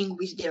threatening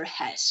with their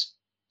health.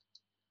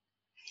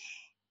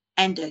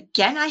 And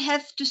again, I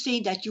have to say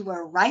that you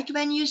were right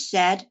when you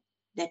said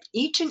that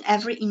each and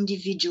every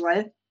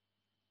individual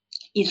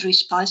is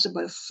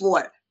responsible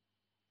for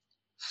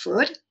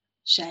food,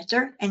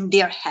 shelter, and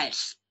their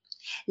health.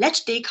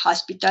 Let's take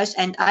hospitals.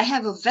 And I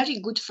have a very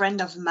good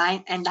friend of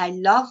mine, and I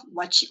love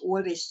what she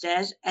always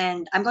says.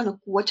 And I'm going to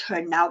quote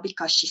her now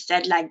because she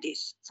said like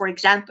this. For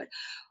example,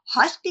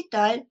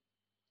 hospital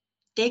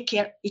take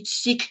care,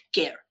 it's sick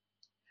care.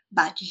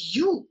 But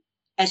you,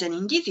 as an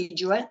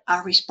individual,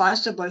 are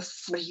responsible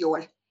for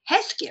your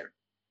health care.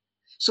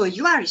 So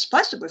you are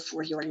responsible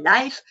for your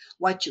life,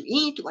 what you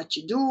eat, what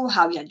you do,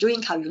 how you're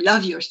doing, how you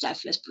love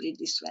yourself. Let's put it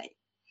this way.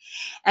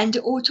 And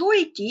the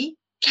authority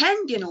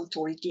can be an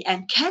authority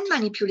and can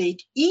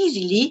manipulate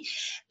easily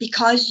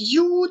because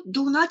you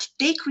do not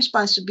take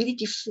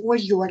responsibility for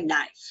your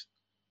life.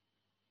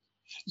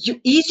 You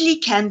easily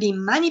can be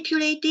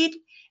manipulated,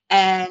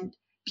 and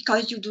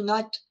because you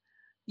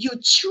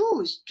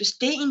choose to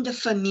stay in the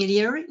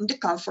familiar, in the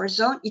comfort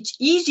zone, it's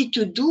easy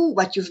to do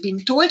what you've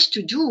been told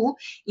to do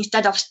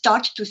instead of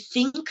start to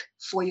think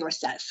for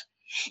yourself,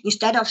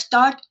 instead of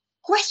start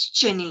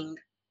questioning.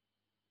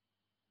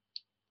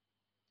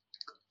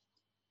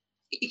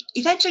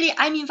 Eventually,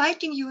 I'm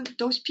inviting you,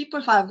 those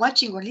people who are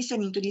watching or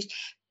listening to this,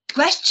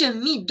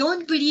 question me.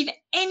 Don't believe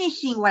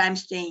anything what I'm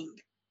saying.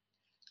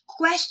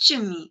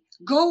 Question me.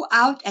 Go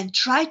out and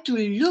try to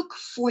look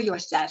for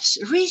yourselves.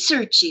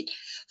 Research it.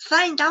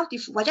 Find out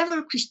if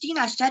whatever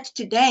Christina said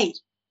today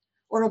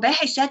or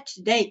Obehe said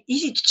today,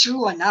 is it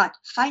true or not?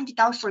 Find it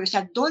out for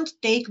yourself. Don't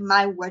take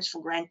my words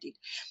for granted.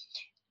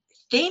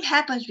 Same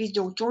happens with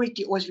the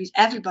authority or with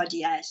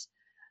everybody else.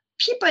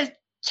 People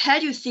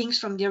tell you things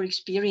from their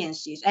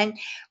experiences, and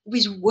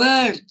with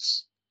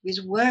words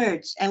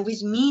and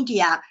with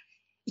media,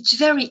 it's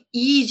very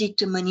easy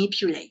to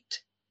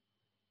manipulate,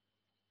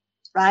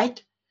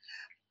 right?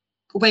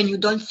 When you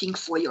don't think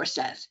for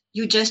yourself,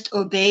 you just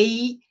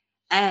obey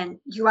and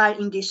you are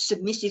in this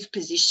submissive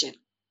position.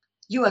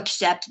 You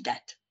accept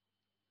that.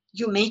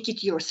 You make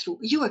it your truth.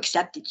 You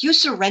accept it. You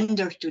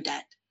surrender to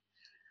that.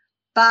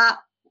 But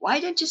why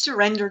don't you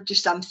surrender to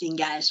something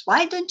else?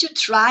 Why don't you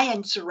try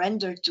and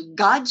surrender to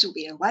God's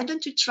will? Why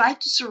don't you try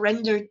to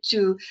surrender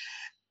to,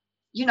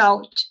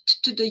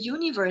 to the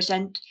universe,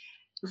 and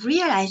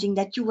realizing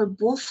that you were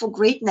born for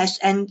greatness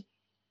and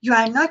you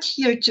are not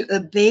here to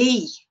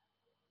obey,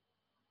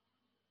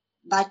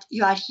 but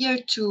you are here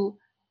to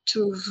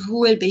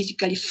rule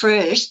basically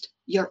first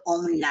your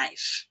own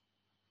life.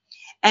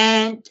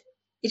 And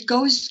it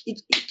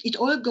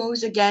all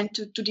goes again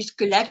to this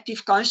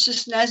collective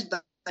consciousness,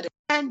 but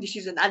again, this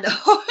is another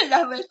whole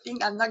other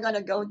thing. I'm not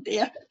gonna go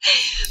there.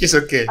 It's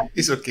okay.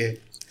 It's okay.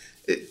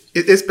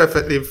 It's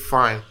perfectly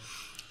fine.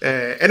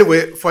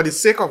 Anyway, for the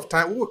sake of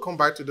time, we will come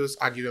back to those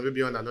arguments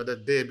maybe on another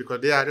day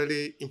because they are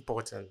really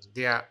important.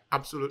 They are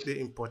absolutely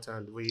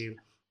important. We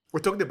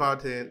talked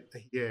about it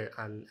here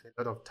and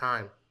a lot of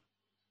time.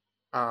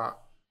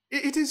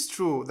 It is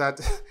true that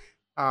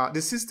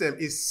the system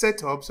is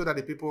set up so that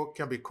the people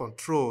can be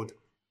controlled.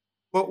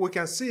 But we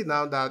can see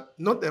now that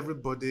not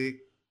everybody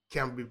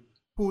can be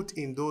put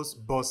in those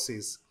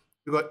boxes.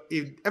 Because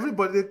if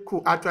everybody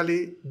could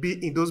actually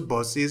be in those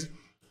boxes,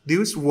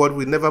 this world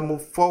will never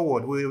move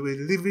forward. We'll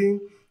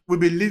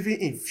be living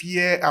in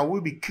fear, and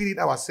we'll be killing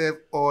ourselves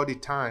all the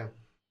time.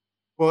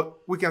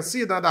 But we can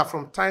see now that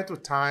from time to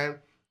time,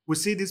 we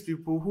see these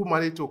people who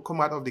manage to come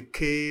out of the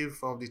cave,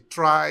 of the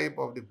tribe,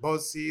 of the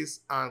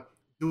boxes, and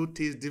do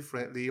things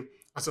differently.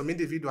 And some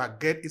individuals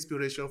get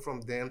inspiration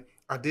from them,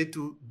 and they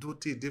too do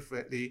things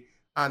differently.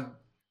 And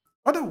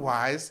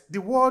otherwise,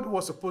 the world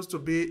was supposed to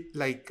be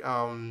like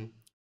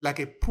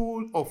a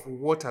pool of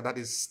water that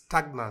is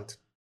stagnant,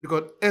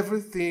 because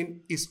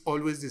everything is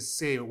always the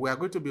same. We are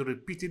going to be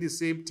repeating the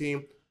same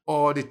thing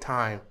all the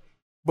time.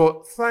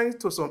 But thanks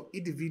to some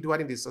individual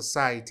in the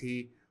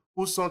society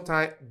who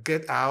sometimes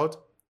get out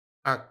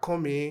and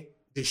come in,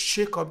 they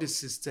shake up the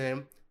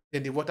system,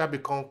 then the water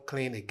becomes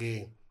clean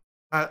again.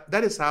 And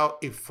that is how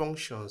it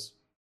functions.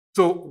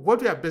 So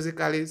what we are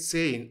basically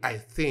saying, I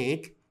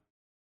think,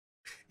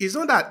 is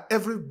not that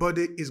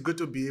everybody is going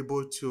to be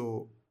able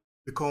to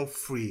become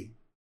free.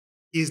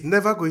 It's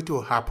never going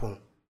to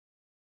happen.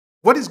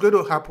 What is going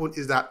to happen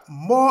is that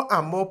more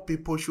and more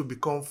people should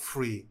become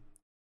free.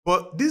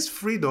 But this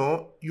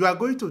freedom, you are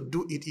going to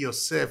do it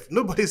yourself.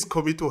 Nobody is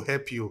coming to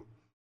help you.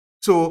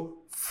 So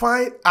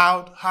find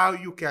out how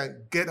you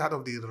can get out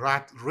of the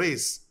rat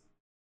race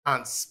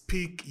and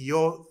speak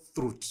your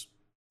truth.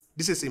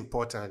 This is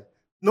important.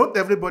 Not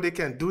everybody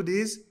can do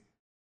this.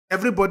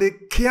 Everybody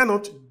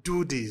cannot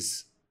do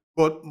this.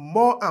 But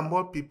more and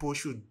more people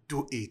should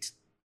do it.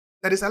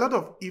 There is a lot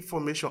of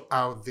information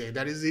out there.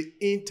 There is the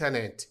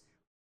internet.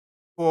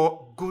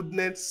 For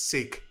goodness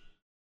sake,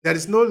 there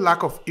is no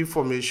lack of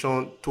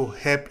information to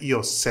help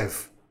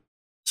yourself.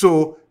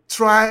 So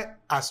try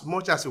as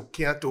much as you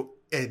can to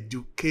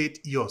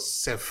educate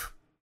yourself.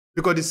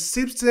 Because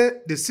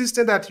the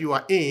system that you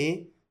are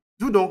in,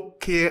 you don't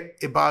care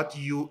about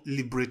you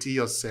liberating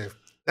yourself.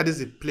 That is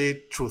the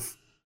plain truth.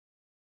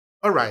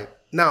 All right.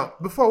 Now,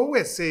 before we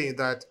were saying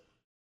that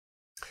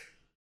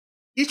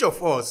each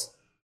of us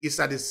is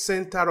at the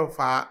center of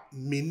our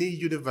mini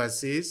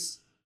universes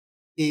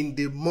in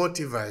the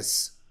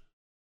multiverse.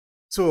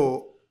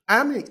 So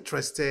I'm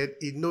interested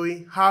in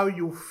knowing how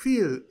you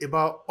feel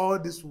about all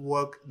this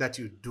work that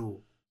you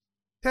do.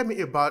 Tell me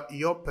about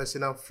your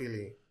personal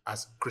feeling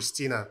as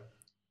Christina.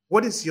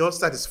 What is your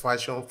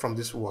satisfaction from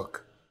this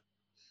work?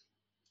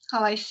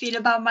 How I feel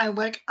about my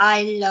work,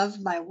 I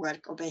love my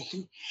work,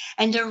 Obehi.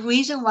 And the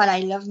reason why I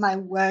love my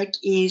work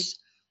is,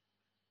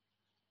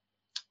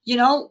 you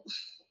know,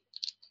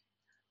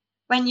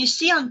 when you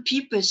see on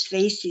people's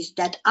faces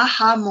that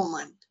aha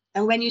moment,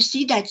 and when you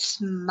see that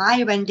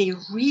smile when they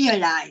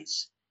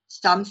realize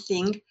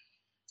something,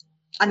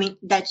 I mean,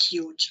 that's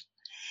huge.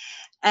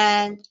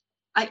 And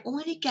I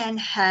only can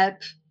help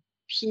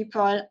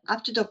people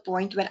up to the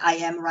point where I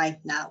am right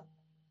now.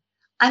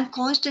 I'm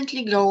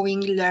constantly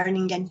growing,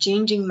 learning, and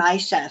changing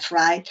myself,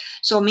 right?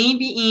 So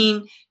maybe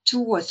in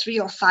 2 or 3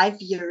 or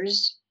 5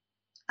 years,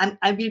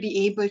 I will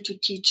be able to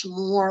teach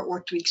more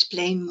or to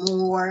explain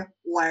more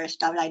or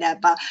stuff like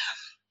that. But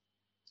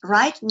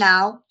right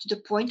now, to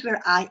the point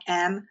where I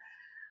am,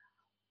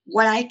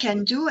 what I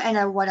can do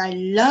and what I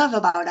love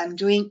about I'm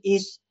doing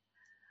is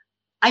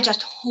I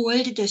just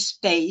hold the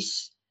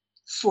space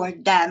for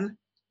them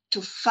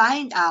to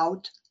find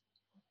out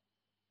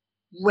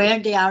where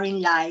they are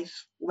in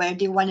life, where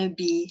they want to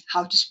be,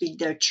 how to speak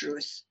their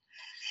truth.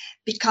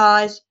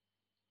 Because,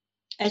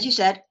 as you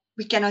said,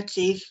 we cannot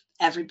save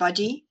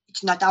everybody.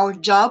 It's not our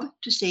job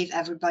to save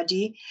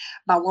everybody.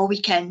 But what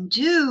we can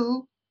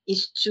do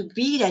is to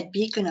be that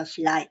beacon of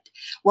light.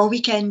 What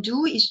we can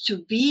do is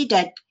to be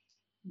that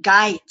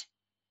guide.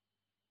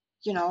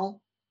 You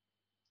know,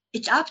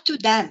 it's up to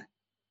them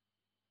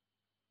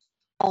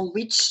on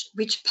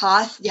which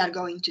path they are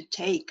going to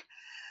take.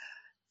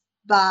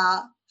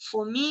 But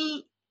for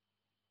me,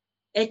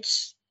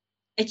 it's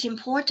it's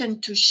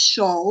important to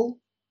show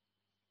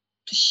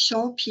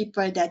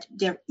people that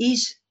there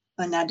is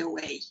another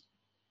way.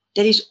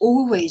 There is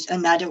always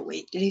another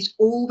way. There is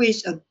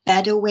always a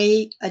better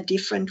way, a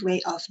different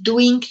way of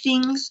doing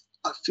things,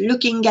 of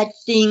looking at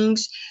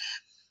things,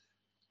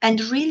 and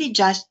really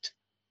just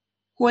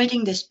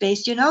holding the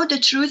space. The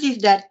truth is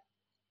that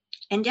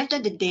at the end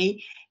of the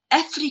day,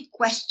 every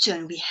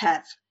question we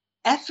have,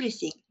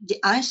 everything,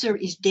 the answer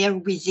is there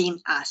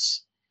within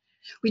us.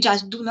 We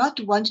just do not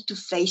want to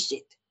face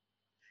it.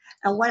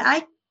 And what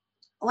I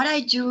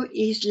do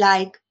is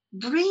like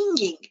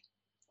bringing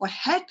or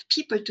help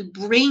people to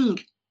bring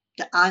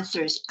the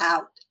answers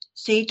out.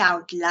 Say it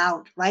out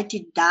loud, write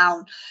it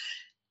down,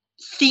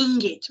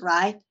 sing it,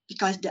 right?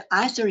 Because the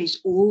answer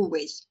is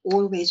always,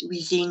 always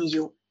within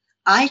you.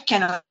 I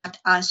cannot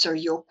answer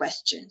your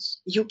questions.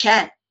 You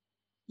can.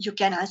 You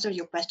can answer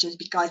your questions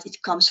because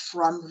it comes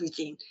from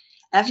within.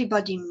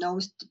 Everybody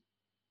knows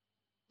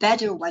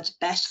better what's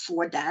best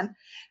for them,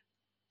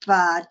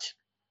 but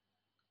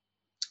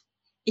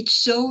it's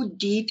so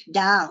deep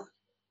down,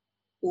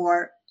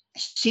 or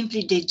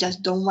simply they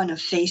just don't want to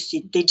face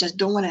it. They just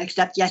don't want to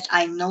accept, yes,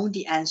 I know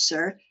the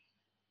answer.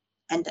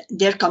 And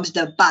there comes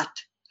the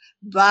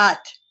but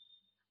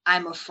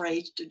I'm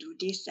afraid to do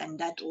this and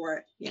that,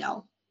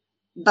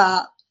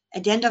 but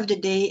at the end of the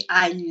day,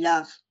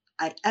 I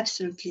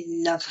absolutely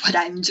love what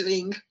I'm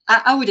doing.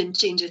 I wouldn't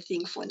change a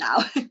thing for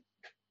now.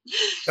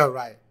 All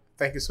right.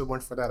 Thank you so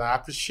much for that. I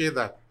appreciate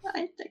that.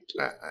 Right, thank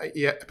you.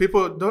 Yeah,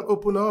 people don't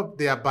open up.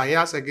 They are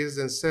biased against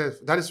themselves.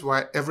 That is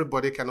why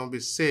everybody cannot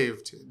be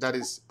saved. That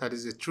is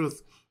the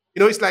truth.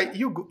 It's like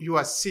you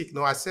are sick.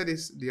 No, I said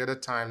this the other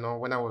time. No,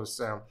 when I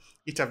was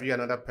interviewing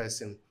another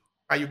person,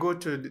 and you go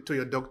to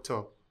your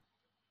doctor.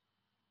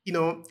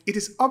 It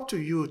is up to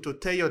you to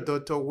tell your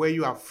doctor where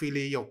you are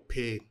feeling your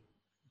pain.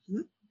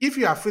 Mhm. If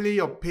you are feeling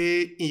your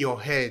pain in your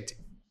head,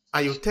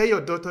 and you tell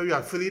your doctor you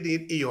are feeling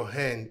it in your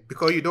hand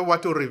because you don't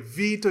want to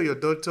reveal to your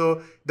doctor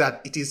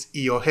that it is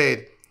in your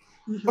head,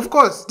 of Mhm.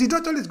 course, the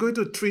doctor is going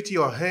to treat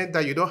your hand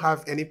that you don't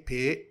have any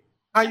pain,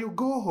 and you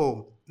go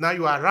home. Now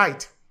you are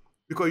right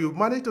because you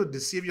managed to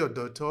deceive your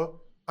doctor,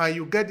 and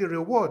you get the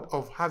reward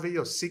of having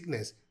your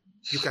sickness.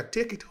 You can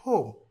take it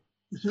home.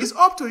 It's Mhm.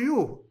 up to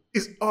you.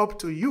 It's up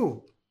to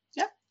you.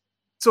 Yeah.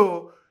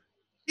 So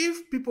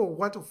if people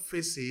want to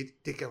face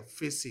it, they can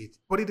face it.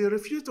 But if they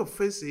refuse to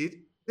face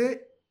it,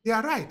 they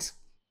are right.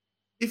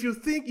 If you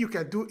think you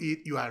can do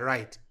it, you are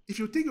right. If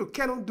you think you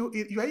cannot do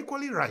it, you are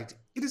equally right.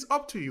 It is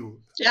up to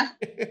you. Yeah.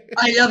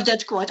 I love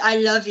that quote. I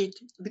love it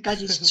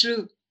because it's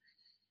true.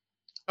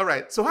 All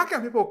right. So how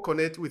can people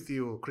connect with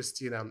you,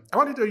 Christina? I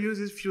want you to use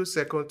this few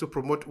seconds to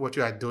promote what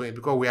you are doing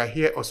because we are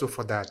here also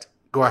for that.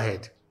 Go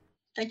ahead.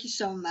 Thank you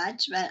so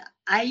much. Well,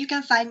 you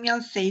can find me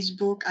on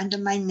Facebook under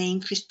my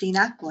name,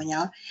 Christina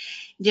Konya.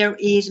 There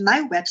is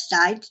my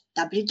website,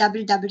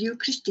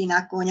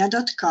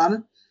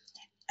 www.christinakonya.com.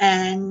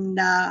 And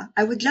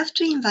I would love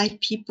to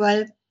invite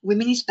people,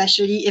 women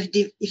especially, if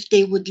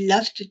they would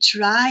love to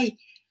try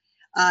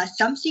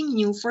something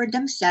new for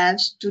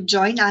themselves, to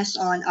join us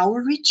on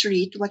our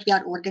retreat, what we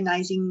are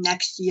organizing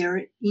next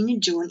year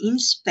in June in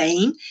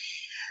Spain.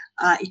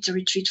 It's a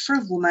retreat for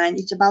women.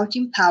 It's about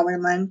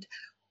empowerment.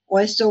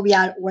 Also, we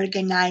are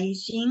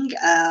organizing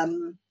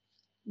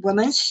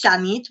Women's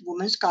Summit,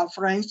 Women's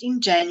Conference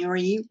in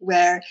January,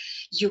 where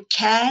you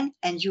can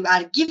and you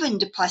are given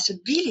the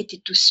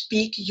possibility to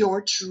speak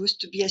your truth,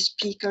 to be a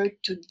speaker,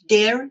 to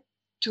dare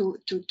to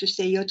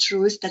say your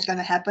truth. That's going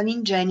to happen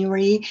in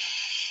January.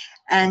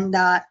 And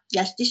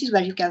yes, this is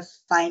where you can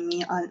find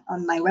me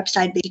on my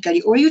website,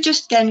 basically, or you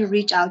just can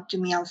reach out to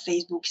me on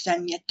Facebook,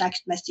 send me a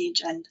text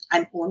message, and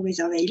I'm always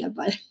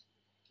available.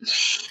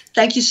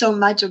 Thank you so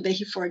much,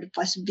 Obehi, for the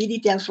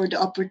possibility and for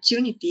the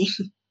opportunity.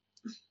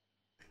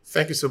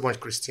 Thank you so much,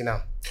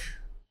 Christina.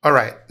 All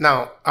right.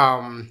 Now, I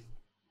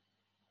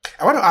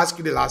want to ask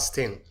you the last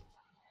thing.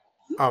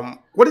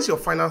 What is your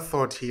final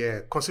thought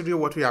here,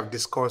 considering what we have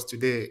discussed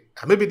today?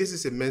 Maybe this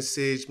is a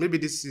message. Maybe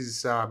this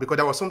is because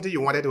there was something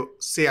you wanted to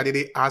say I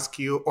didn't ask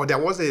you, or there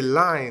was a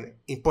line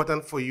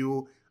important for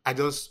you. I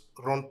just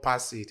run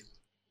past it.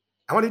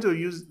 I want you to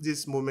use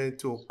this moment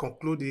to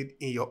conclude it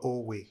in your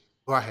own way.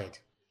 Go ahead.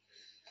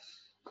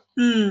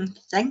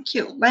 Thank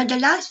you. Well, the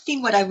last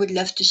thing what I would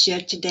love to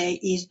share today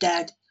is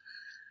that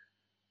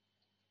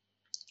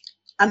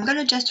I'm going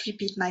to just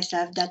repeat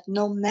myself that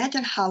no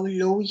matter how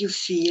low you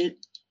feel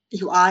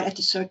you are at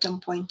a certain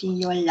point in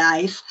your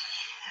life,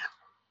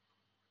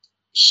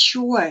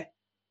 sure,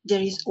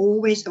 there is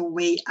always a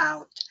way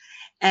out.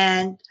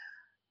 And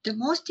the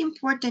most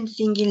important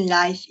thing in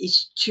life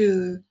is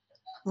to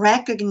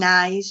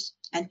recognize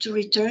and to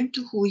return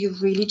to who you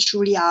really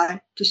truly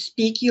are, to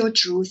speak your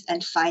truth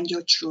and find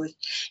your truth.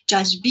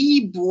 Just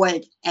be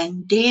bold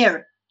and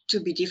dare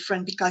to be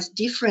different, because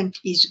different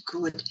is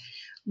good.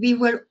 We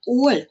were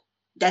all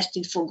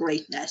destined for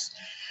greatness.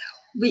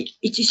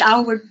 It is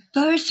our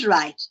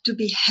birthright to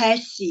be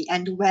healthy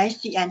and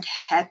wealthy and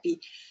happy.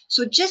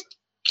 So just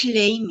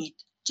claim it.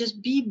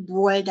 Just be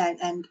bold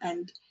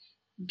and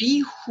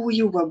be who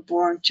you were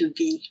born to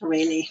be,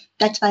 really.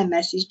 That's my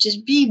message.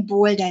 Just be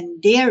bold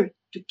and dare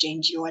to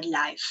change your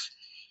life.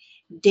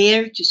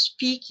 Dare to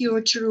speak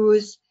your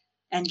truth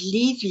and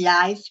live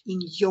life in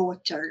your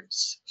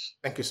terms.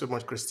 Thank you so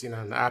much,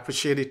 Christina. I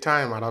appreciate the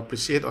time, and I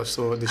appreciate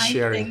also the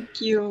sharing.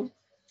 Thank you.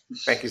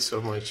 Thank you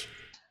so much.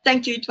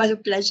 Thank you. It was a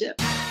pleasure.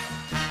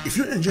 If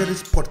you enjoyed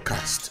this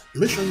podcast,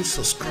 make sure you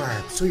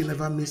subscribe so you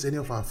never miss any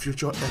of our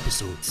future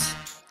episodes.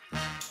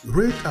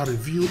 Rate and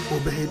review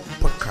Obehi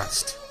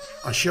Podcast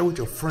and share with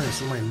your friends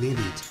who might need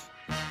it.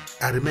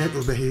 I remain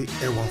Obehi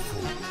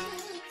Ewanfo.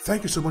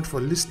 Thank you so much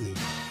for listening,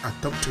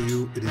 and talk to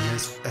you in the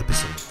next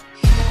episode.